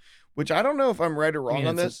 mana, which I don't know if I'm right or wrong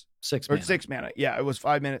on this. 6 or mana. 6 mana. Yeah, it was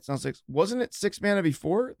 5 mana. It's now 6. Wasn't it 6 mana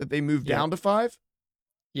before that they moved down to 5?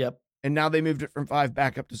 Yep. And now they moved it from 5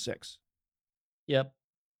 back up to 6. Yep.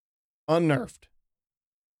 Unnerfed.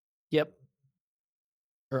 Yep.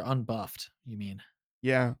 Or unbuffed, you mean?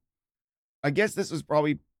 Yeah. I guess this was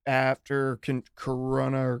probably after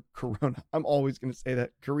Corona. I'm always going to say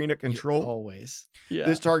that. Karina control. Always.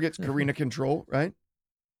 This targets Karina control, right?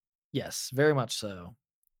 Yes, very much so.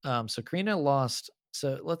 So Karina lost.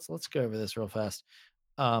 So let's go over this real fast.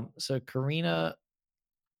 So Karina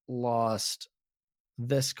lost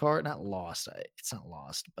this card. Not lost. It's not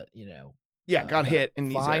lost, but Yeah, got hit in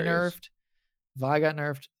these Vi areas. nerfed. Vi got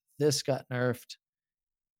nerfed. This got nerfed.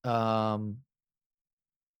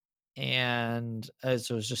 And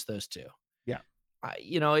so it's just those two. Yeah.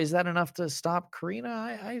 Is that enough to stop Karina?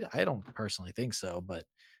 I don't personally think so, but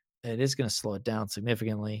it is going to slow it down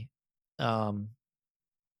significantly. I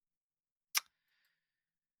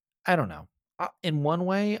don't know. In one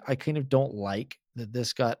way, I kind of don't like that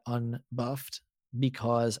this got unbuffed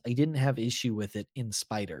because I didn't have issue with it in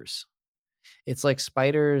spiders. It's like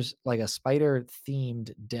spiders, like a spider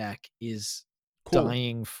themed deck is Cool.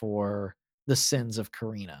 dying for the sins of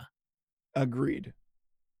Karina. Agreed.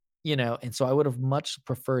 And so I would have much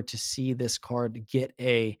preferred to see this card get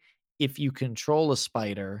if you control a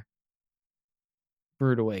spider,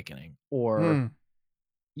 Brood Awakening, or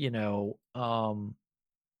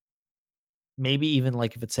maybe even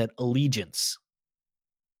like if it said Allegiance.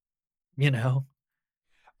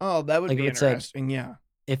 Oh, that would Like be if it said- interesting. Yeah.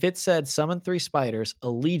 If it said summon 3 spiders,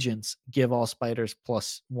 Allegiance, give all spiders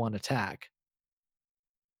 +1 attack.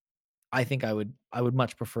 I think I would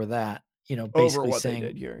much prefer that. Basically what they saying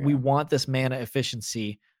did here, we yeah. want this mana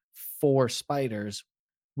efficiency for spiders.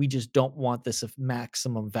 We just don't want this of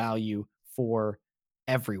maximum value for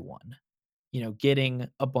everyone. Getting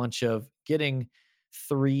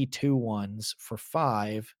 3 2/1s for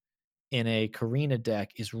 5 in a Karina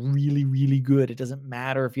deck is really, really good. It doesn't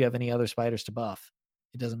matter if you have any other spiders to buff.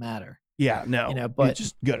 It doesn't matter. Yeah, no. But it's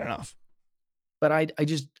just good enough. But I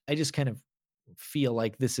just kind of feel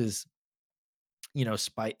like this is a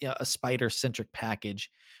spider centric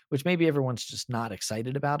package, which maybe everyone's just not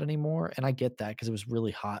excited about anymore. And I get that because it was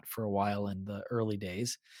really hot for a while in the early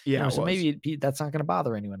days. Yeah. So maybe that's not going to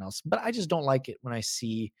bother anyone else. But I just don't like it when I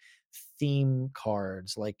see theme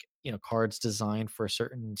cards, like cards designed for a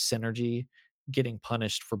certain synergy, getting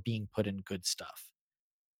punished for being put in good stuff.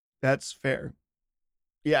 That's fair.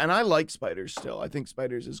 Yeah, and I like spiders still. I think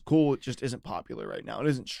spiders is cool. It just isn't popular right now. It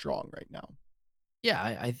isn't strong right now. Yeah,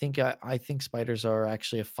 I think spiders are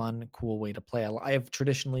actually a fun, cool way to play. I have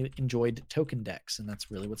traditionally enjoyed token decks, and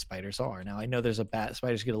that's really what spiders are. Now I know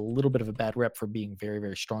spiders get a little bit of a bad rep for being very,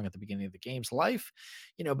 very strong at the beginning of the game's life,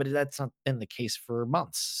 but that's not been the case for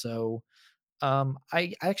months. So,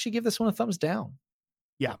 I actually give this one a thumbs down.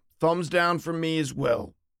 Yeah, thumbs down from me as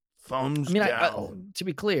well. Thumbs down. To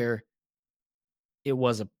be clear, it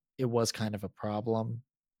was kind of a problem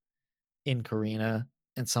in Karina,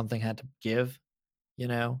 and something had to give.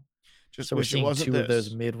 Just so we're wish it seeing wasn't 2 of those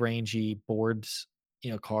this. mid-rangey boards,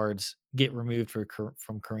 cards get removed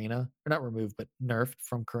from Karina, or not removed, but nerfed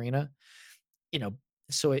from Karina.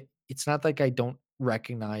 So it's not like I don't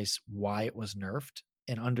recognize why it was nerfed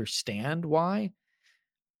and understand why.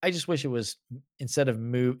 I just wish it was instead of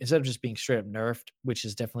just being straight up nerfed, which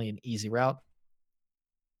is definitely an easy route.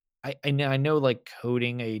 I know like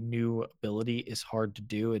coding a new ability is hard to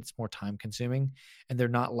do. It's more time consuming, and they're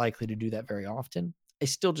not likely to do that very often. I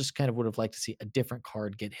still just kind of would have liked to see a different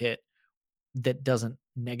card get hit that doesn't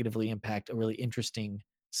negatively impact a really interesting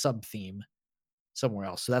sub theme somewhere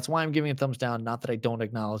else. So that's why I'm giving it a thumbs down. Not that I don't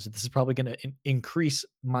acknowledge that this is probably going to increase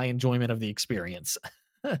my enjoyment of the experience.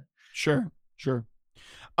 Sure.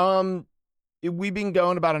 We've been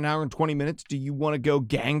going about an hour and 20 minutes. Do you want to go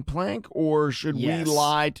Gangplank, or should Yes. we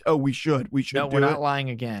lie? We should. No, we're not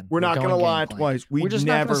lying again. We're not going to lie twice. We're just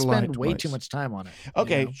never not going to spend way twice. too much time on it.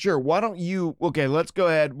 Okay, sure. Why don't you? Okay, let's go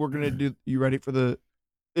ahead. We're going to do. You ready for the?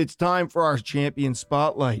 It's time for our champion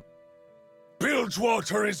spotlight.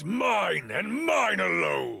 Bilgewater is mine and mine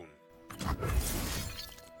alone.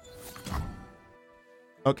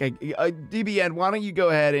 Okay, DBN, why don't you go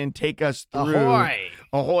ahead and take us through?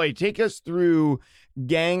 Ahoy! Take us through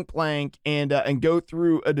Gangplank and go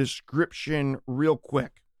through a description real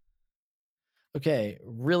quick. Okay,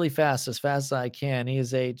 really fast, as fast as I can. He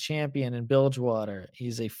is a champion in Bilgewater.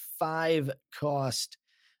 He's a 5-cost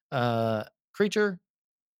creature,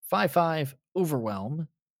 5/5 Overwhelm.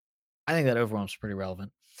 I think that Overwhelm's pretty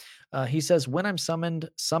relevant. He says, when I'm summoned,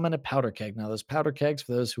 summon a powder keg. Now, those powder kegs,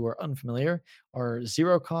 for those who are unfamiliar, are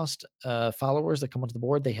 0-cost followers that come onto the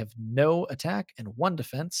board. They have no attack and 1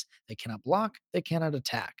 defense. They cannot block. They cannot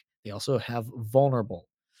attack. They also have vulnerable.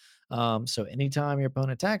 So anytime your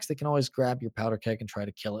opponent attacks, they can always grab your powder keg and try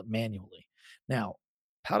to kill it manually. Now,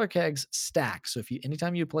 powder kegs stack. So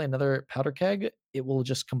anytime you play another powder keg, it will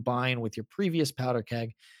just combine with your previous powder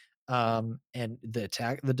keg And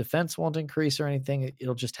the defense won't increase or anything.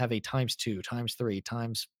 It'll just have a ×2, ×3,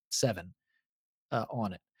 ×7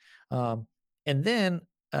 on it. And then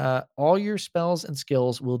all your spells and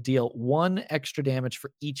skills will deal 1 extra damage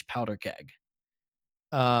for each powder keg.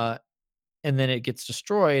 And then it gets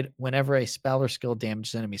destroyed whenever a spell or skill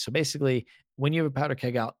damages enemies. So basically, when you have a powder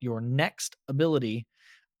keg out, your next ability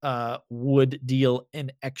would deal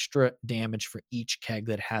an extra damage for each keg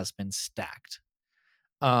that has been stacked.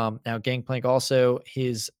 Now, Gangplank also,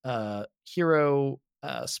 his hero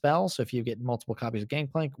spell, so if you get multiple copies of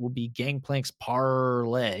Gangplank, will be Gangplank's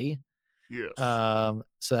Parlay. Yes. So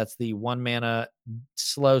that's the 1 mana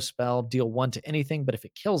slow spell, deal 1 to anything, but if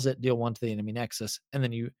it kills it, deal 1 to the enemy nexus, and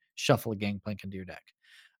then you shuffle a Gangplank into your deck.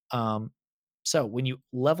 So when you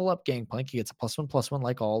level up Gangplank, he gets a +1/+1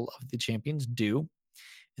 like all of the champions do.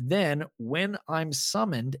 Then when I'm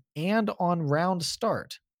summoned and on round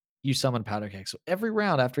start, you summon Powder Keg. So every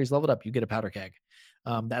round after he's leveled up, you get a Powder Keg.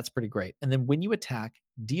 That's pretty great. And then when you attack,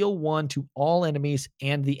 deal 1 to all enemies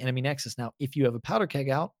and the enemy nexus. Now, if you have a Powder Keg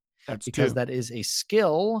out, That's because 2. that is a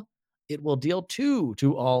skill, it will deal 2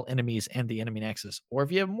 to all enemies and the enemy nexus. Or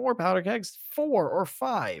if you have more powder kegs, 4 or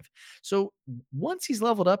 5. So once he's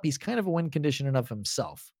leveled up, he's kind of a win condition in of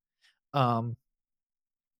himself.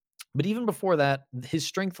 But even before that, his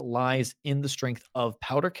strength lies in the strength of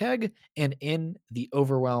powder keg and in the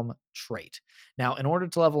overwhelm trait. Now, in order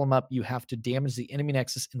to level him up, you have to damage the enemy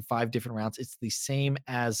nexus in 5 different rounds. It's the same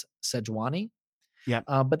as Sejuani. Yeah.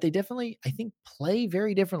 But they definitely, I think, play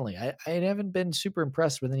very differently. I haven't been super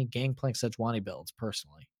impressed with any Gangplank Sejuani builds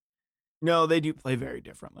personally. No, they do play very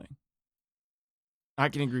differently. I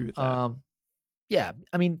can agree with that. Yeah,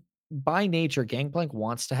 I mean, by nature, Gangplank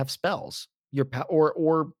wants to have spells,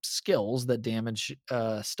 or skills that damage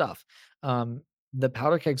stuff. The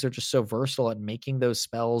powder kegs are just so versatile at making those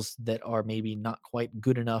spells that are maybe not quite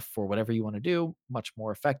good enough for whatever you want to do much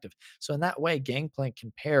more effective. So in that way, Gangplank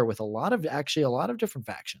can pair with a lot of different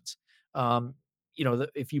factions.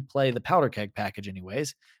 If you play the powder keg package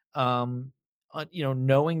anyways,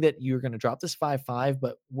 knowing that you're going to drop this 5/5,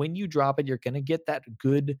 but when you drop it, you're going to get that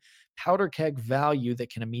good powder keg value that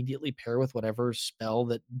can immediately pair with whatever spell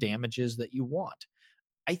that damages that you want.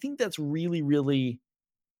 I think that's really, really,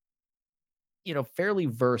 fairly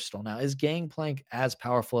versatile. Now, is Gangplank as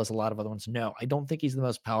powerful as a lot of other ones? No, I don't think he's the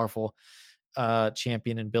most powerful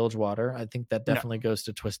champion in Bilgewater. I think that definitely goes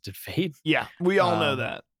to Twisted Fate. Yeah, we all know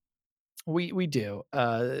that. We do.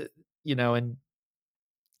 And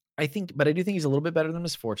I do think he's a little bit better than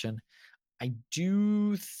Misfortune. I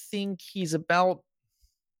do think he's about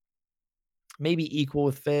maybe equal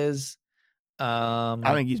with Fizz. I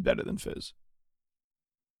think he's better than Fizz.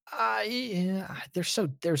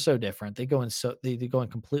 They're so different. They go in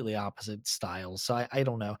completely opposite styles. So I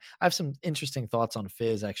don't know. I have some interesting thoughts on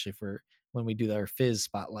Fizz actually for when we do our Fizz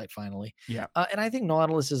spotlight finally. Yeah. And I think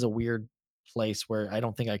Nautilus is a weird place where I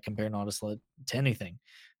don't think I compare Nautilus to anything.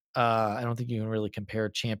 I don't think you can really compare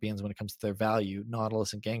champions when it comes to their value.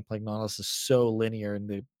 Nautilus and Gangplank. Nautilus is so linear in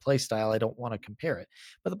the play style. I don't want to compare it.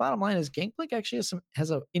 But the bottom line is Gangplank actually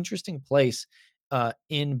has an interesting place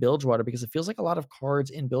in Bilgewater because it feels like a lot of cards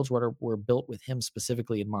in Bilgewater were built with him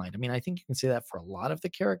specifically in mind. I mean, I think you can say that for a lot of the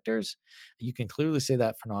characters. You can clearly say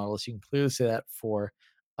that for Nautilus. You can clearly say that for,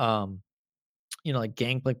 like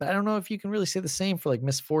Gangplank. But I don't know if you can really say the same for like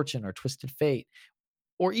Misfortune or Twisted Fate.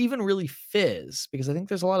 Or even really Fizz, because I think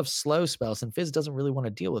there's a lot of slow spells, and Fizz doesn't really want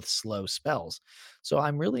to deal with slow spells. So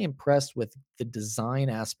I'm really impressed with the design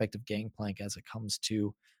aspect of Gangplank as it comes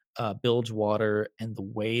to Bilgewater and the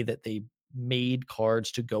way that they made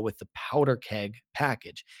cards to go with the powder keg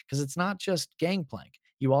package. Because it's not just Gangplank.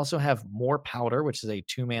 You also have More Powder, which is a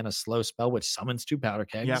 2-mana slow spell, which summons 2 powder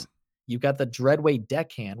kegs. Yep. You've got the Dreadway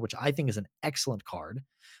Deckhand, which I think is an excellent card,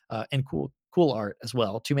 and cool art as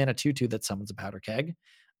well. 2-mana 2/2 that summons a powder keg.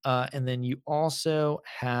 And then you also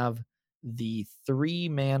have the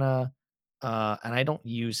 3-mana, and I don't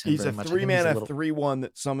use him He's very a much. 3-mana 3/1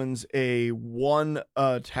 that summons a 1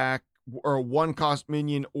 attack or a 1 cost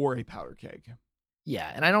minion or a powder keg.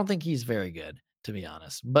 Yeah, and I don't think he's very good, to be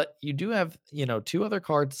honest. But you do have, 2 other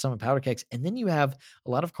cards to summon powder kegs, and then you have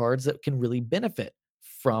a lot of cards that can really benefit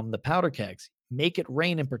from the powder kegs. Make It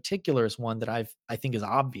Rain in particular is one that I think is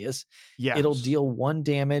obvious. Yeah. It'll deal 1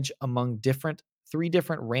 damage among 3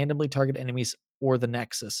 different randomly target enemies or the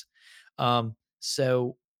Nexus.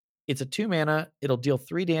 So it's a 2-mana. It'll deal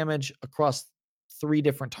 3 damage across 3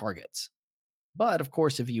 different targets. But of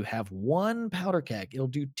course, if you have 1 powder keg, it'll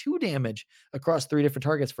do 2 damage across 3 different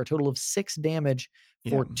targets for a total of 6 damage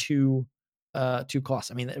for 2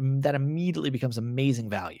 costs. I mean, that immediately becomes amazing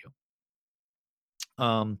value.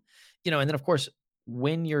 And then of course,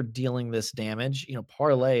 when you're dealing this damage,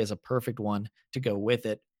 parlay is a perfect one to go with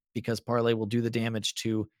it because parlay will do the damage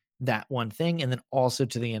to that one thing and then also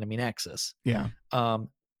to the enemy nexus. Yeah.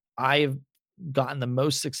 I've gotten the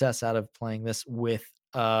most success out of playing this with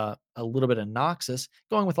a little bit of Noxus,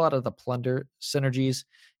 going with a lot of the plunder synergies.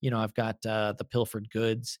 I've got the pilfered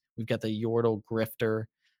goods, we've got the Yordle grifter,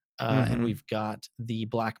 and we've got the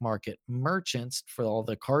black market merchants for all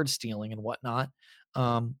the card stealing and whatnot.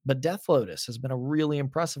 But Death Lotus has been a really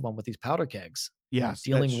impressive one with these powder kegs, Yes.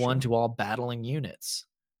 dealing that's one true. to all battling units.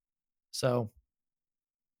 So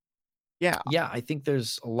Yeah. yeah, I think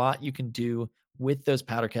there's a lot you can do with those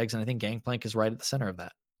powder kegs, and I think Gangplank is right at the center of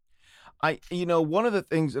that. One of the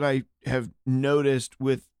things that I have noticed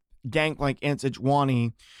with Gangplank and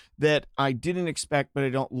Sejuani that I didn't expect but I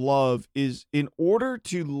don't love is in order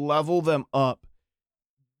to level them up,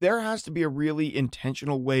 there has to be a really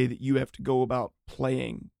intentional way that you have to go about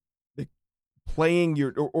playing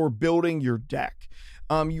your or building your deck.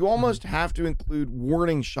 You almost have to include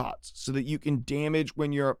warning shots so that you can damage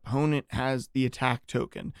when your opponent has the attack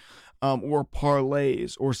token, or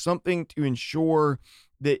parlays or something to ensure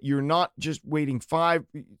that you're not just waiting 5,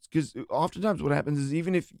 because oftentimes what happens is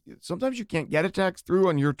even if sometimes you can't get attacks through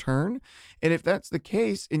on your turn, and if that's the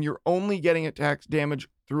case and you're only getting attacks damage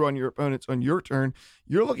through on your opponents on your turn,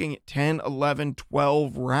 you're looking at 10, 11,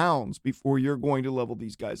 12 rounds before you're going to level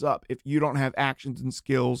these guys up if you don't have actions and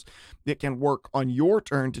skills that can work on your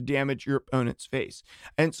turn to damage your opponent's face.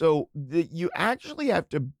 And so you actually have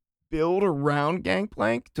to build around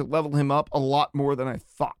Gangplank to level him up a lot more than I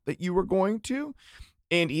thought that you were going to.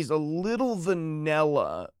 And he's a little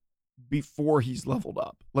vanilla before he's leveled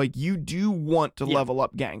up. Like, you do want to level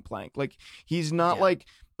up Gangplank. Like, he's not like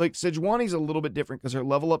Sejuani's a little bit different because her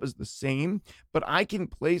level up is the same, but I can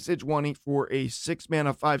play Sejuani for a 6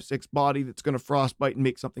 mana 5/6 body that's going to frostbite and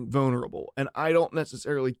make something vulnerable. And I don't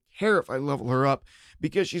necessarily care if I level her up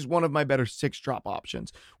because she's one of my better 6-drop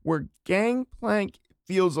options. Where Gangplank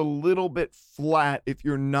feels a little bit flat if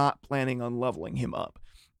you're not planning on leveling him up.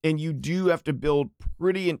 And you do have to build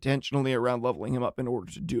pretty intentionally around leveling him up in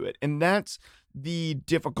order to do it. And that's the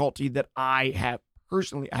difficulty that I have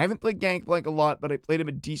personally. I haven't played Gangplank a lot, but I played him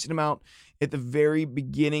a decent amount at the very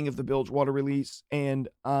beginning of the Bilgewater release. And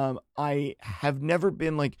I have never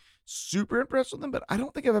been like super impressed with him, but I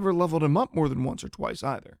don't think I've ever leveled him up more than once or twice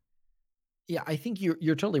either. Yeah, I think you're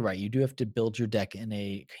totally right. You do have to build your deck in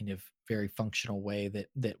a kind of very functional way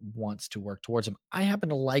that wants to work towards them. I happen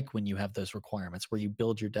to like when you have those requirements where you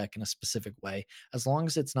build your deck in a specific way, as long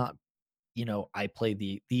as it's not, I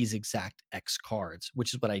play these exact X cards,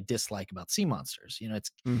 which is what I dislike about Sea Monsters.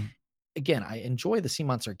 It's again, I enjoy the Sea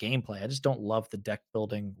Monster gameplay. I just don't love the deck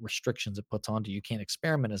building restrictions it puts onto you. You can't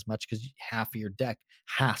experiment as much because half of your deck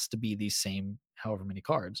has to be these same however many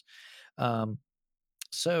cards.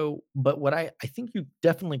 But what I think you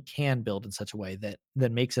definitely can build in such a way that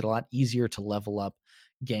makes it a lot easier to level up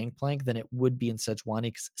Gangplank than it would be in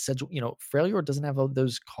Sejuani. Because Freljord doesn't have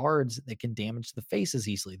those cards that can damage the face as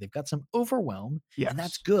easily. They've got some Overwhelm, and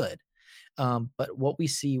that's good. But what we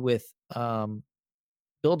see with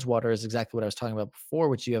Bilgewater is exactly what I was talking about before,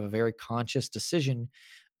 which you have a very conscious decision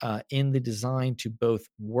in the design to both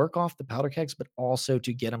work off the powder kegs, but also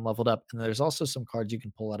to get them leveled up. And there's also some cards you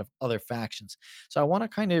can pull out of other factions. So I want to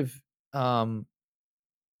kind of,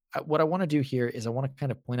 what I want to do here is I want to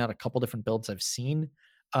kind of point out a couple different builds I've seen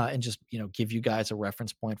and just, give you guys a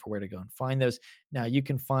reference point for where to go and find those. Now you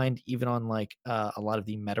can find even on like a lot of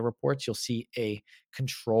the meta reports, you'll see a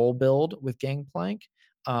control build with Gangplank.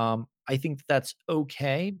 I think that's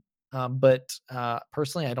okay. But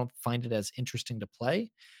personally, I don't find it as interesting to play.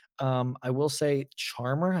 I will say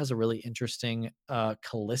Charmer has a really interesting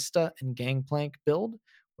Callista and Gangplank build,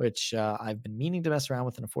 which I've been meaning to mess around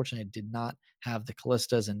with. And unfortunately, I did not have the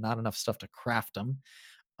Callistas and not enough stuff to craft them.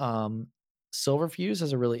 Silverfuse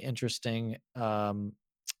has a really interesting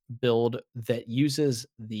build that uses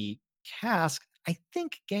the cask. I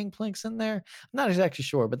think Gangplank's in there. I'm not exactly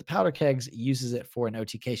sure, but the powder kegs uses it for an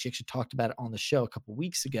OTK. She actually talked about it on the show a couple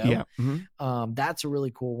weeks ago. Yeah. That's a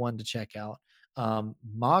really cool one to check out.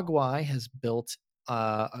 Mogwai has built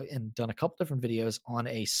and done a couple different videos on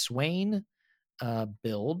a Swain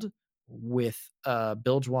build with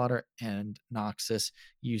Bilgewater and Noxus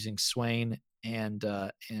using Swain and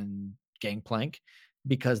Gangplank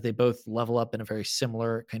because they both level up in a very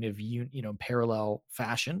similar kind of parallel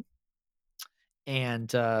fashion.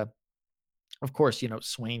 And of course,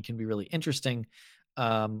 Swain can be really interesting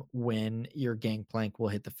when your Gangplank will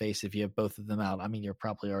hit the face if you have both of them out. I mean, you're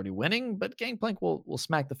probably already winning, but Gangplank will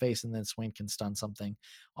smack the face and then Swain can stun something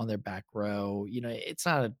on their back row. It's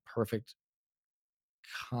not a perfect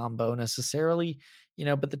combo necessarily,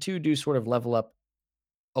 but the two do sort of level up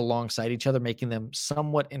alongside each other, making them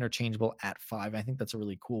somewhat interchangeable at 5. I think that's a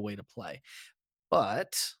really cool way to play.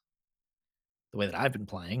 But the way that I've been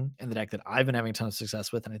playing and the deck that I've been having a ton of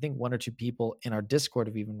success with, and I think one or two people in our Discord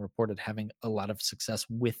have even reported having a lot of success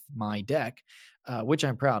with my deck, which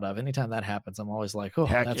I'm proud of. Anytime that happens, I'm always like, oh,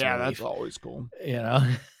 Heck that's yeah, a relief. that's always cool. You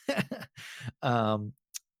know,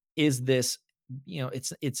 is this,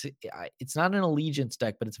 it's not an allegiance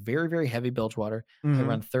deck, but it's very, very heavy Bilgewater. I Mhm.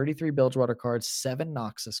 run 33 Bilgewater cards, 7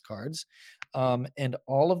 Noxus cards, and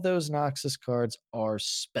all of those Noxus cards are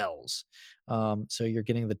spells. So you're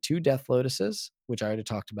getting the 2 Death Lotuses, which I already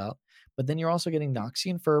talked about, but then you're also getting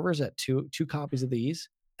Noxian Fervors at two copies of these,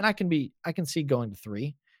 and I can see going to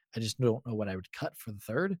 3. I just don't know what I would cut for the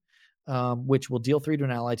third, which will deal 3 to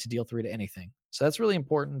an ally to deal 3 to anything. So that's really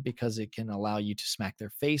important because it can allow you to smack their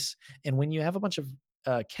face. And when you have a bunch of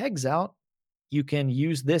kegs out, you can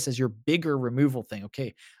use this as your bigger removal thing.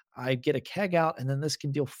 Okay, I get a keg out, and then this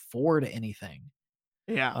can deal 4 to anything.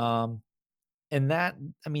 Yeah. And that,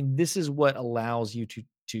 I mean, this is what allows you to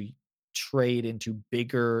trade into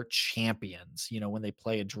bigger champions. When they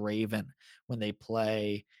play a Draven, when they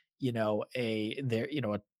play, I'm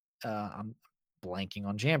blanking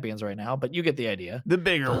on champions right now, but you get the idea. The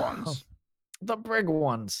bigger ones. The big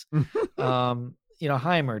ones.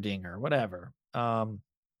 Heimerdinger, whatever.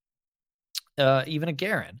 Even a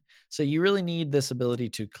Garen. So you really need this ability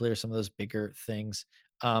to clear some of those bigger things.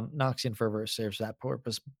 Noxian Fervor serves that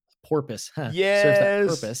purpose. Serves that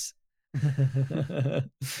Yes. purpose.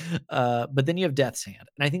 But then you have Death's Hand,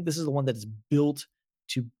 and I think this is the one that is built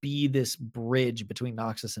to be this bridge between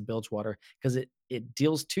Noxus and Bilgewater, because it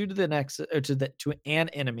deals 2 to the Nexus, or to an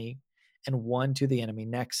enemy, and 1 to the enemy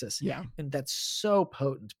Nexus. Yeah. And that's so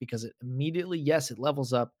potent because it immediately, yes, it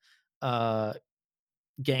levels up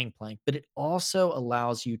Gangplank, but it also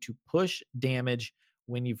allows you to push damage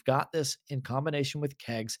when you've got this in combination with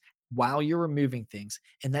kegs while you're removing things.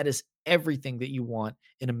 And that is everything that you want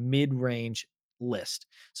in a mid-range list.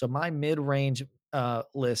 So my mid-range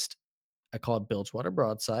list, I call it Bilgewater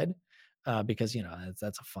Broadside, because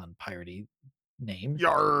that's a fun piratey name.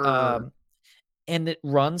 Yarr. And it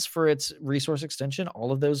runs for its resource extension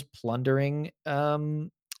all of those plundering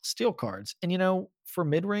steel cards. And for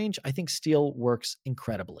mid-range, I think steel works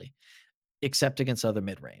incredibly, except against other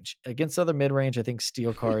mid-range. Against other mid-range, I think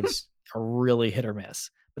steel cards are really hit or miss.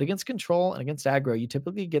 But against control and against aggro, you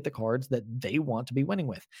typically get the cards that they want to be winning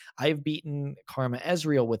with. I've beaten Karma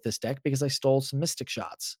Ezreal with this deck because I stole some Mystic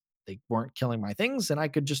Shots. They weren't killing my things, and I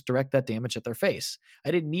could just direct that damage at their face.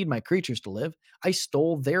 I didn't need my creatures to live. I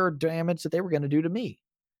stole their damage that they were going to do to me,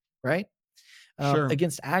 right? Sure.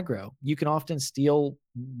 Against aggro, you can often steal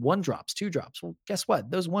 1-drops, 2-drops. Well, guess what?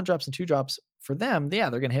 Those 1-drops and 2-drops for them, yeah,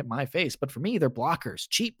 they're going to hit my face. But for me, they're blockers,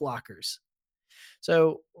 cheap blockers.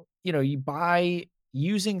 So, you buy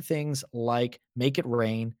using things like Make It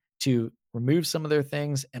Rain to remove some of their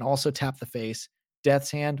things and also tap the face.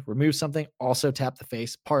 Death's Hand, remove something, also tap the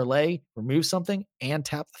face. Parlay, remove something and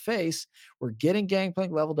tap the face. We're getting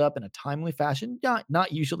Gangplank leveled up in a timely fashion,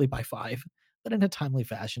 not usually by 5, but in a timely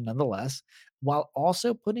fashion nonetheless, while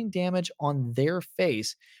also putting damage on their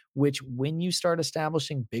face, which when you start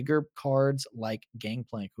establishing bigger cards like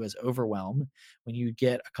Gangplank, who has Overwhelm, when you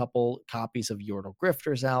get a couple copies of Yordle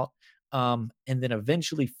Grifters out, and then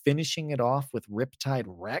eventually finishing it off with Riptide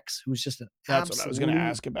Rex, who's just an That's what I was going to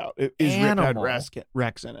ask about. Is animal. Riptide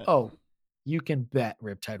Rex in it? Oh, you can bet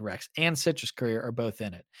Riptide Rex and Citrus Courier are both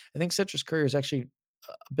in it. I think Citrus Courier is actually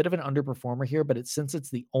a bit of an underperformer here, but since it's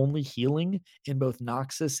the only healing in both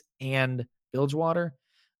Noxus and Bilgewater,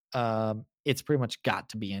 it's pretty much got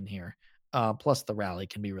to be in here. Plus the rally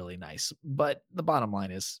can be really nice. But the bottom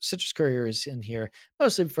line is Citrus Courier is in here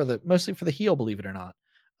mostly for the heal, believe it or not.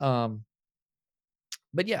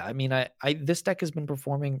 But yeah, I mean, this deck has been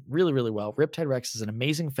performing really, really well. Riptide Rex is an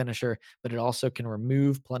amazing finisher, but it also can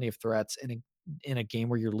remove plenty of threats in a game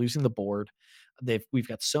where you're losing the board. We've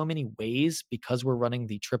got so many ways because we're running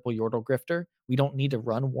the triple Yordle Grifter. We don't need to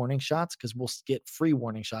run warning shots because we'll get free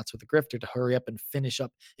warning shots with the Grifter to hurry up and finish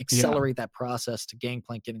up, accelerate that process to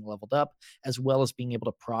Gangplank getting leveled up, as well as being able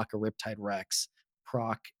to proc a Riptide Rex,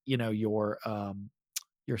 proc, your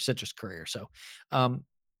Citrus Courier. So,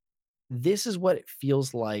 this is what it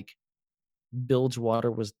feels like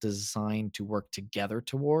Bilgewater was designed to work together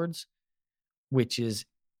towards, which is,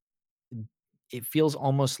 it feels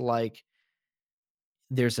almost like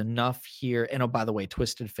there's enough here. And oh, by the way,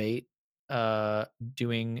 Twisted Fate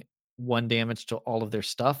doing 1 damage to all of their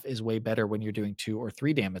stuff is way better when you're doing 2 or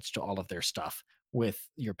 3 damage to all of their stuff, with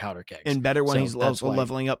your powder kegs. And better when So he's that's also why-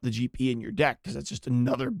 leveling up the GP in your deck, because that's just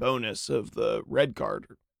another bonus of the red card.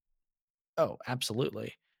 Oh,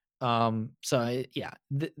 absolutely.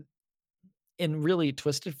 And really,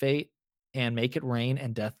 Twisted Fate and Make It Rain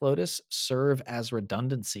and Death Lotus serve as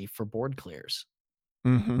redundancy for board clears.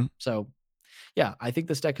 Mm-hmm. So, yeah, I think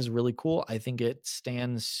this deck is really cool. I think it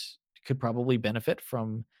could probably benefit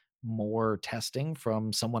from more testing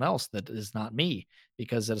from someone else that is not me,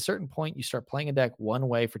 because at a certain point you start playing a deck one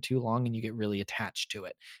way for too long and you get really attached to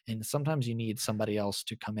it, and sometimes you need somebody else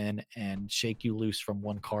to come in and shake you loose from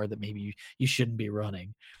one card that maybe you shouldn't be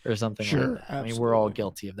running or something Sure, like that. I mean, we're all absolutely.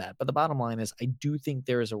 guilty of that, but the bottom line is I do think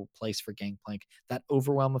there is a place for Gangplank. That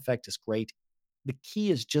overwhelm effect is great. The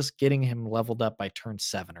key is just getting him leveled up by turn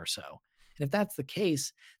 7 or so. And if that's the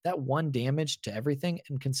case, that 1 damage to everything,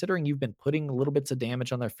 and considering you've been putting little bits of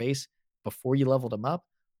damage on their face before you leveled him up,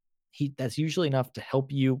 that's usually enough to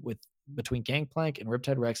help you with between Gangplank and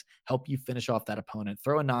Riptide Rex, help you finish off that opponent.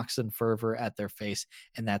 Throw a Noxon Fervor at their face,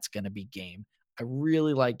 and that's going to be game. I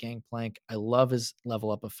really like Gangplank. I love his level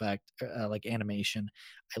up effect, like animation.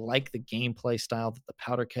 I like the gameplay style that the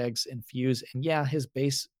powder kegs infuse. And yeah, his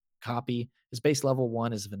base level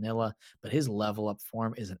 1 is vanilla, but his level up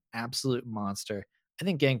form is an absolute monster. I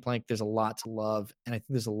think Gangplank, there's a lot to love, and I think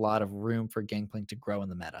there's a lot of room for Gangplank to grow in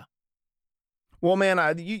the meta. Well, man,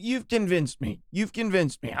 you've convinced me. You've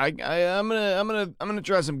convinced me. I'm gonna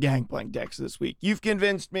try some Gangplank decks this week. You've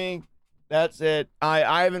convinced me. That's it.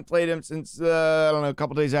 I haven't played him since I don't know, a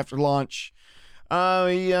couple days after launch.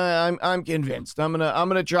 Yeah, I'm convinced. I'm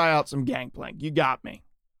gonna try out some Gangplank. You got me.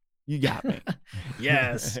 You got me.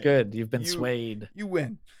 Yes, good. You've been You- swayed. You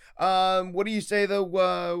win. What do you say though?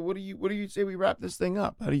 What do you say we wrap this thing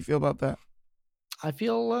up? How do you feel about that? I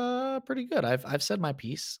feel pretty good. I've said my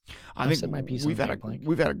piece. I I've think said my piece on we've had Gangplank.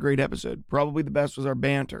 a great episode. Probably the best was our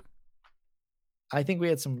banter. I think we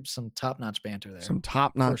had some top-notch banter there. Some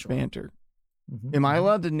top-notch sure. banter. Mhm, Am I mhm.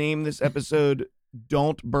 allowed to name this episode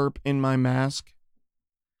 "Don't Burp in My Mask"?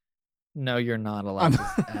 No, you're not allowed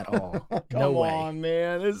to at all. Come No way. on,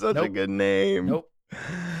 man! It's such a Nope. good name. Nope.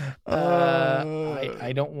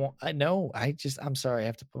 I don't want. I'm sorry. I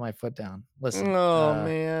have to put my foot down. Listen. Oh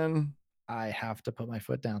man, I have to put my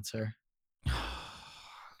foot down, sir.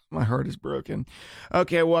 my heart is broken.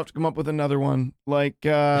 Okay, we'll have to come up with another one, like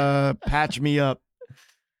 "Patch Me Up,"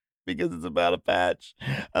 because it's about a patch.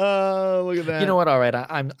 Look at that. You know what? All right,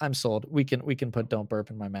 I'm sold. We can put "Don't Burp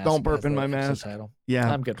in My Mask." Don't burp as in the my episode mask. Title.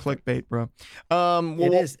 Yeah, I'm good with it. clickbait, bro.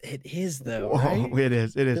 Well, It is though. whoa, Right? it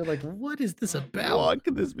is. It is. They're like, what is this about? What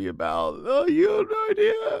could this be about? Oh, you have no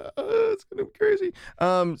idea. It's gonna be crazy.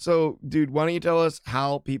 So, dude, why don't you tell us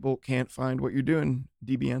how people can't find what you're doing,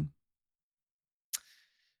 DBN?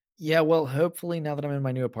 Yeah, well, hopefully now that I'm in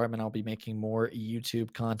my new apartment, I'll be making more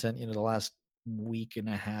YouTube content. The last week and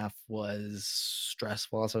a half was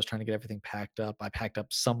stressful as I was trying to get everything packed up. I packed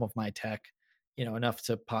up some of my tech, enough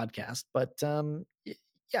to podcast. But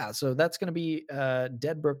yeah, so that's going to be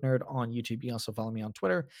Dead Broke Nerd on YouTube. You can also follow me on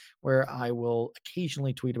Twitter, where I will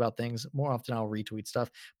occasionally tweet about things. More often, I'll retweet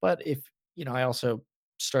stuff. But if I also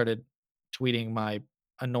started tweeting my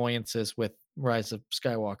annoyances with Rise of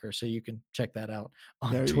Skywalker, so you can check that out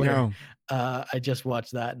on There you Twitter. go. I just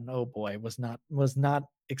watched that, and oh boy, was not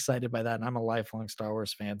excited by that. And I'm a lifelong Star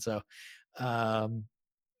Wars fan, so that's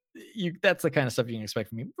the kind of stuff you can expect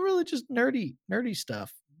from me. Really, just nerdy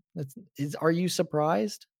stuff. Are you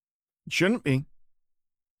surprised? Shouldn't be.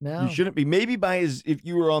 No, You shouldn't be. Maybe if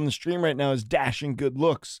you were on the stream right now, his dashing good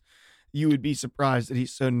looks, you would be surprised that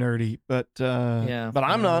he's so nerdy. But but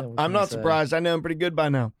I'm not. what I'm can I not say? surprised. I know him pretty good by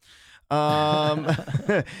now.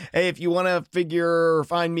 Hey, if you want to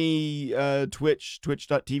find me,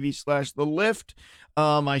 twitch.tv/the lift.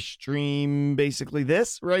 I stream basically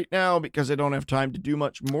this right now because I don't have time to do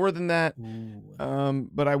much more than that. Ooh.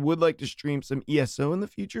 But I would like to stream some ESO in the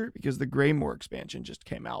future because the Greymore expansion just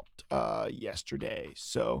came out yesterday.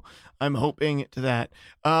 So I'm hoping to that.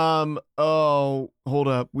 Oh, hold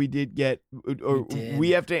up. We did get we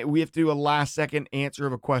have to do a last second answer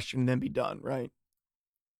of a question and then be done, right?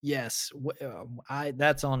 Yes,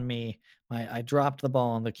 that's on me. I dropped the ball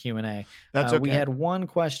on the Q&A. That's okay. We had one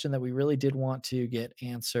question that we really did want to get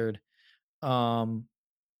answered. There's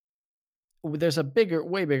a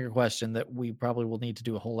way bigger question that we probably will need to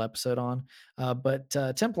do a whole episode on. But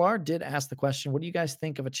Templar did ask the question, what do you guys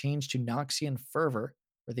think of a change to Noxian Fervor,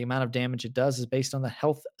 where the amount of damage it does is based on the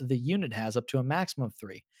health the unit has up to a maximum of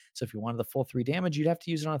 3? So if you wanted the full 3 damage, you'd have to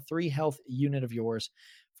use it on a 3 health unit of yours.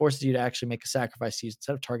 Forces you to actually make a sacrifice to use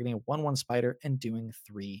instead of targeting a 1/1 spider and doing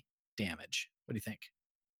 3 damage. What do you think?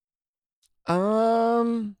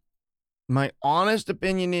 My honest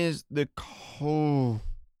opinion is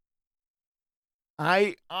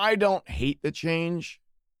I don't hate the change.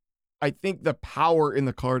 I think the power in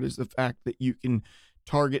the card is the fact that you can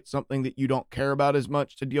target something that you don't care about as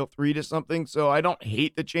much to deal 3 to something. So I don't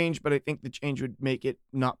hate the change, but I think the change would make it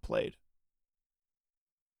not played.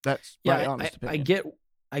 That's my honest opinion.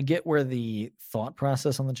 I get where the thought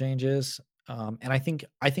process on the change is. And I think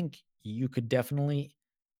you could definitely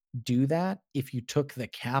do that if you took the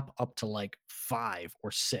cap up to like 5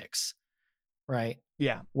 or 6, right?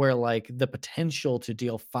 Yeah. Where like the potential to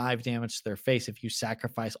deal 5 damage to their face if you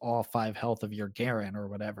sacrifice all 5 health of your Garen or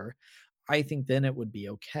whatever, I think then it would be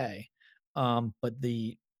okay. But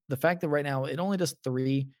the fact that right now it only does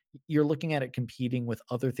 3, you're looking at it competing with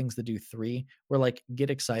other things that do 3, where like Get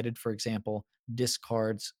Excited, for example,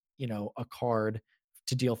 discards, a card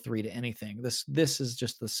to deal 3 to anything. This is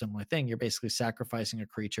just a similar thing. You're basically sacrificing a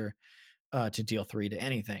creature to deal 3 to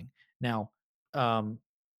anything. Now,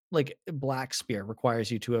 like Black Spear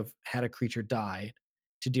requires you to have had a creature die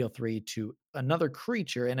to deal 3 to another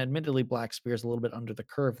creature, and admittedly, Black Spear is a little bit under the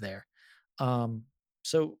curve there.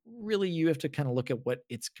 So really, you have to kind of look at what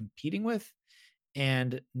it's competing with,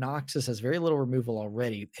 and Noxus has very little removal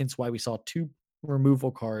already. Hence why we saw 2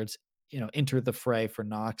 removal cards, enter the fray for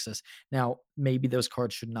Noxus. Now, maybe those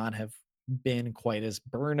cards should not have been quite as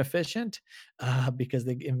burn efficient because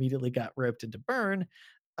they immediately got roped into burn.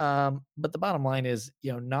 But the bottom line is,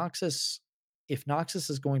 Noxus, if Noxus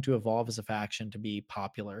is going to evolve as a faction to be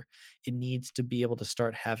popular, it needs to be able to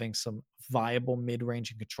start having some viable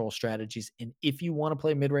mid-range and control strategies. And if you want to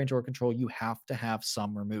play mid-range or control, you have to have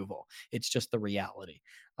some removal. It's just the reality.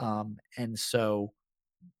 And so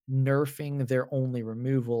nerfing their only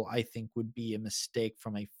removal, I think, would be a mistake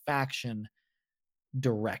from a faction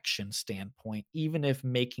direction standpoint, even if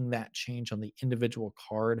making that change on the individual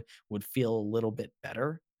card would feel a little bit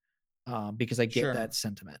better, because I get that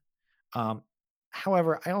sentiment.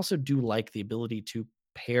 However, I also do like the ability to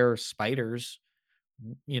pair spiders,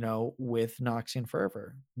 with Noxian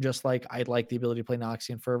Fervor, just like I'd like the ability to play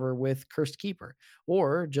Noxian Fervor with Cursed Keeper,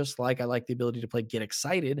 or just like I like the ability to play Get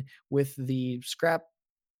Excited with the Scrap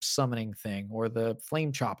Summoning thing or the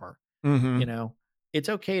Flame Chopper. It's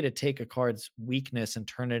okay to take a card's weakness and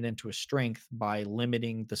turn it into a strength by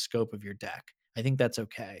limiting the scope of your deck. I think that's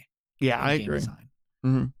okay. Yeah, I agree.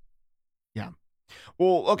 Yeah.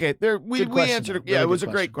 Well, okay. We answered it. Yeah, it was a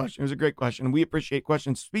great question. It was a great question. We appreciate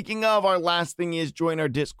questions. Speaking of, our last thing is join our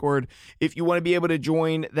Discord. If you want to be able to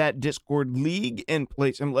join that Discord league and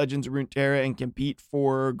play some Legends of Runeterra and compete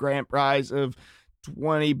for a grand prize of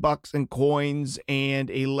 $20 in coins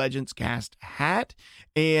and a Legends Cast hat,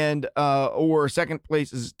 and or second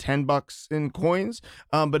place is $10 in coins.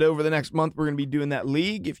 But over the next month, we're going to be doing that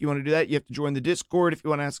league. If you want to do that, you have to join the Discord. If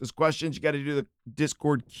you want to ask us questions, you got to do the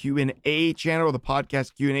Discord Q&A channel, or the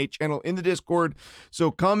podcast Q&A channel in the Discord.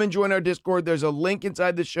 So come and join our Discord. There's a link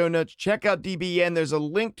inside the show notes. Check out DBN. There's a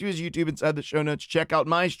link to his YouTube inside the show notes. Check out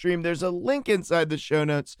my stream. There's a link inside the show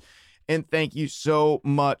notes. And thank you so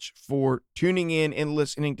much for tuning in and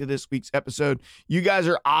listening to this week's episode. You guys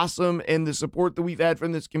are awesome, and the support that we've had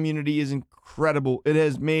from this community is incredible. It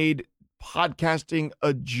has made podcasting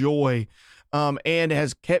a joy, and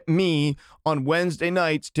has kept me on Wednesday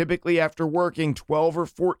nights, typically after working 12 or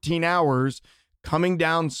 14 hours, coming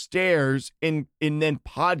downstairs and then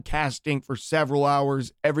podcasting for several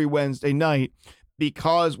hours every Wednesday night,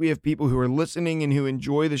 because we have people who are listening and who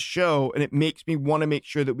enjoy the show, and it makes me want to make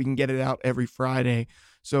sure that we can get it out every Friday.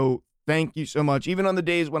 So thank you so much. Even on the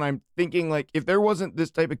days when I'm thinking, like, if there wasn't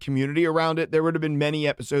this type of community around it, there would have been many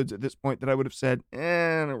episodes at this point that I would have said, I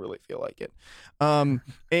don't really feel like it.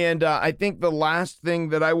 And I think the last thing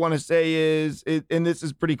that I want to say is, and this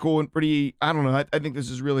is pretty cool and pretty, I don't know, I think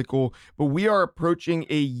this is really cool, but we are approaching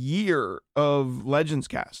a year of Legends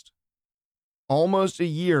Cast. Almost a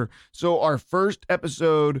year. So our first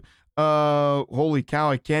episode, holy cow,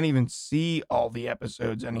 I can't even see all the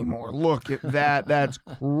episodes anymore. Look at that. That's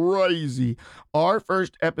crazy. Our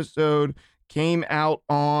first episode came out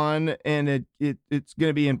on, and it's going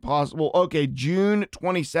to be impossible. Okay, June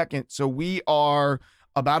 22nd. So we are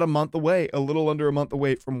about a month away, a little under a month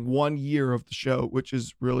away from 1 year of the show, which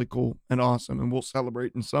is really cool and awesome. And we'll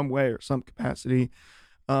celebrate in some way or some capacity.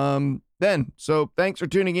 So thanks for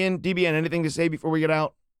tuning in. DBN, anything to say before we get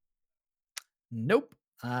out? Nope.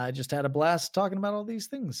 I just had a blast talking about all these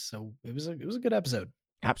things. So it was a good episode.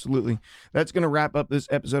 Absolutely. That's going to wrap up this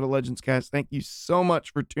episode of Legends Cast. Thank you so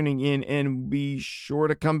much for tuning in, and be sure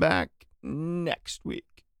to come back next week.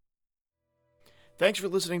 Thanks for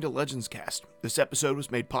listening to Legends Cast. This episode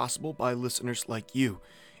was made possible by listeners like you.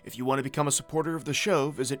 If you want to become a supporter of the show,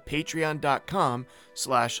 visit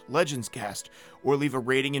patreon.com/legendscast or leave a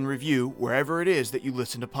rating and review wherever it is that you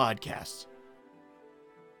listen to podcasts.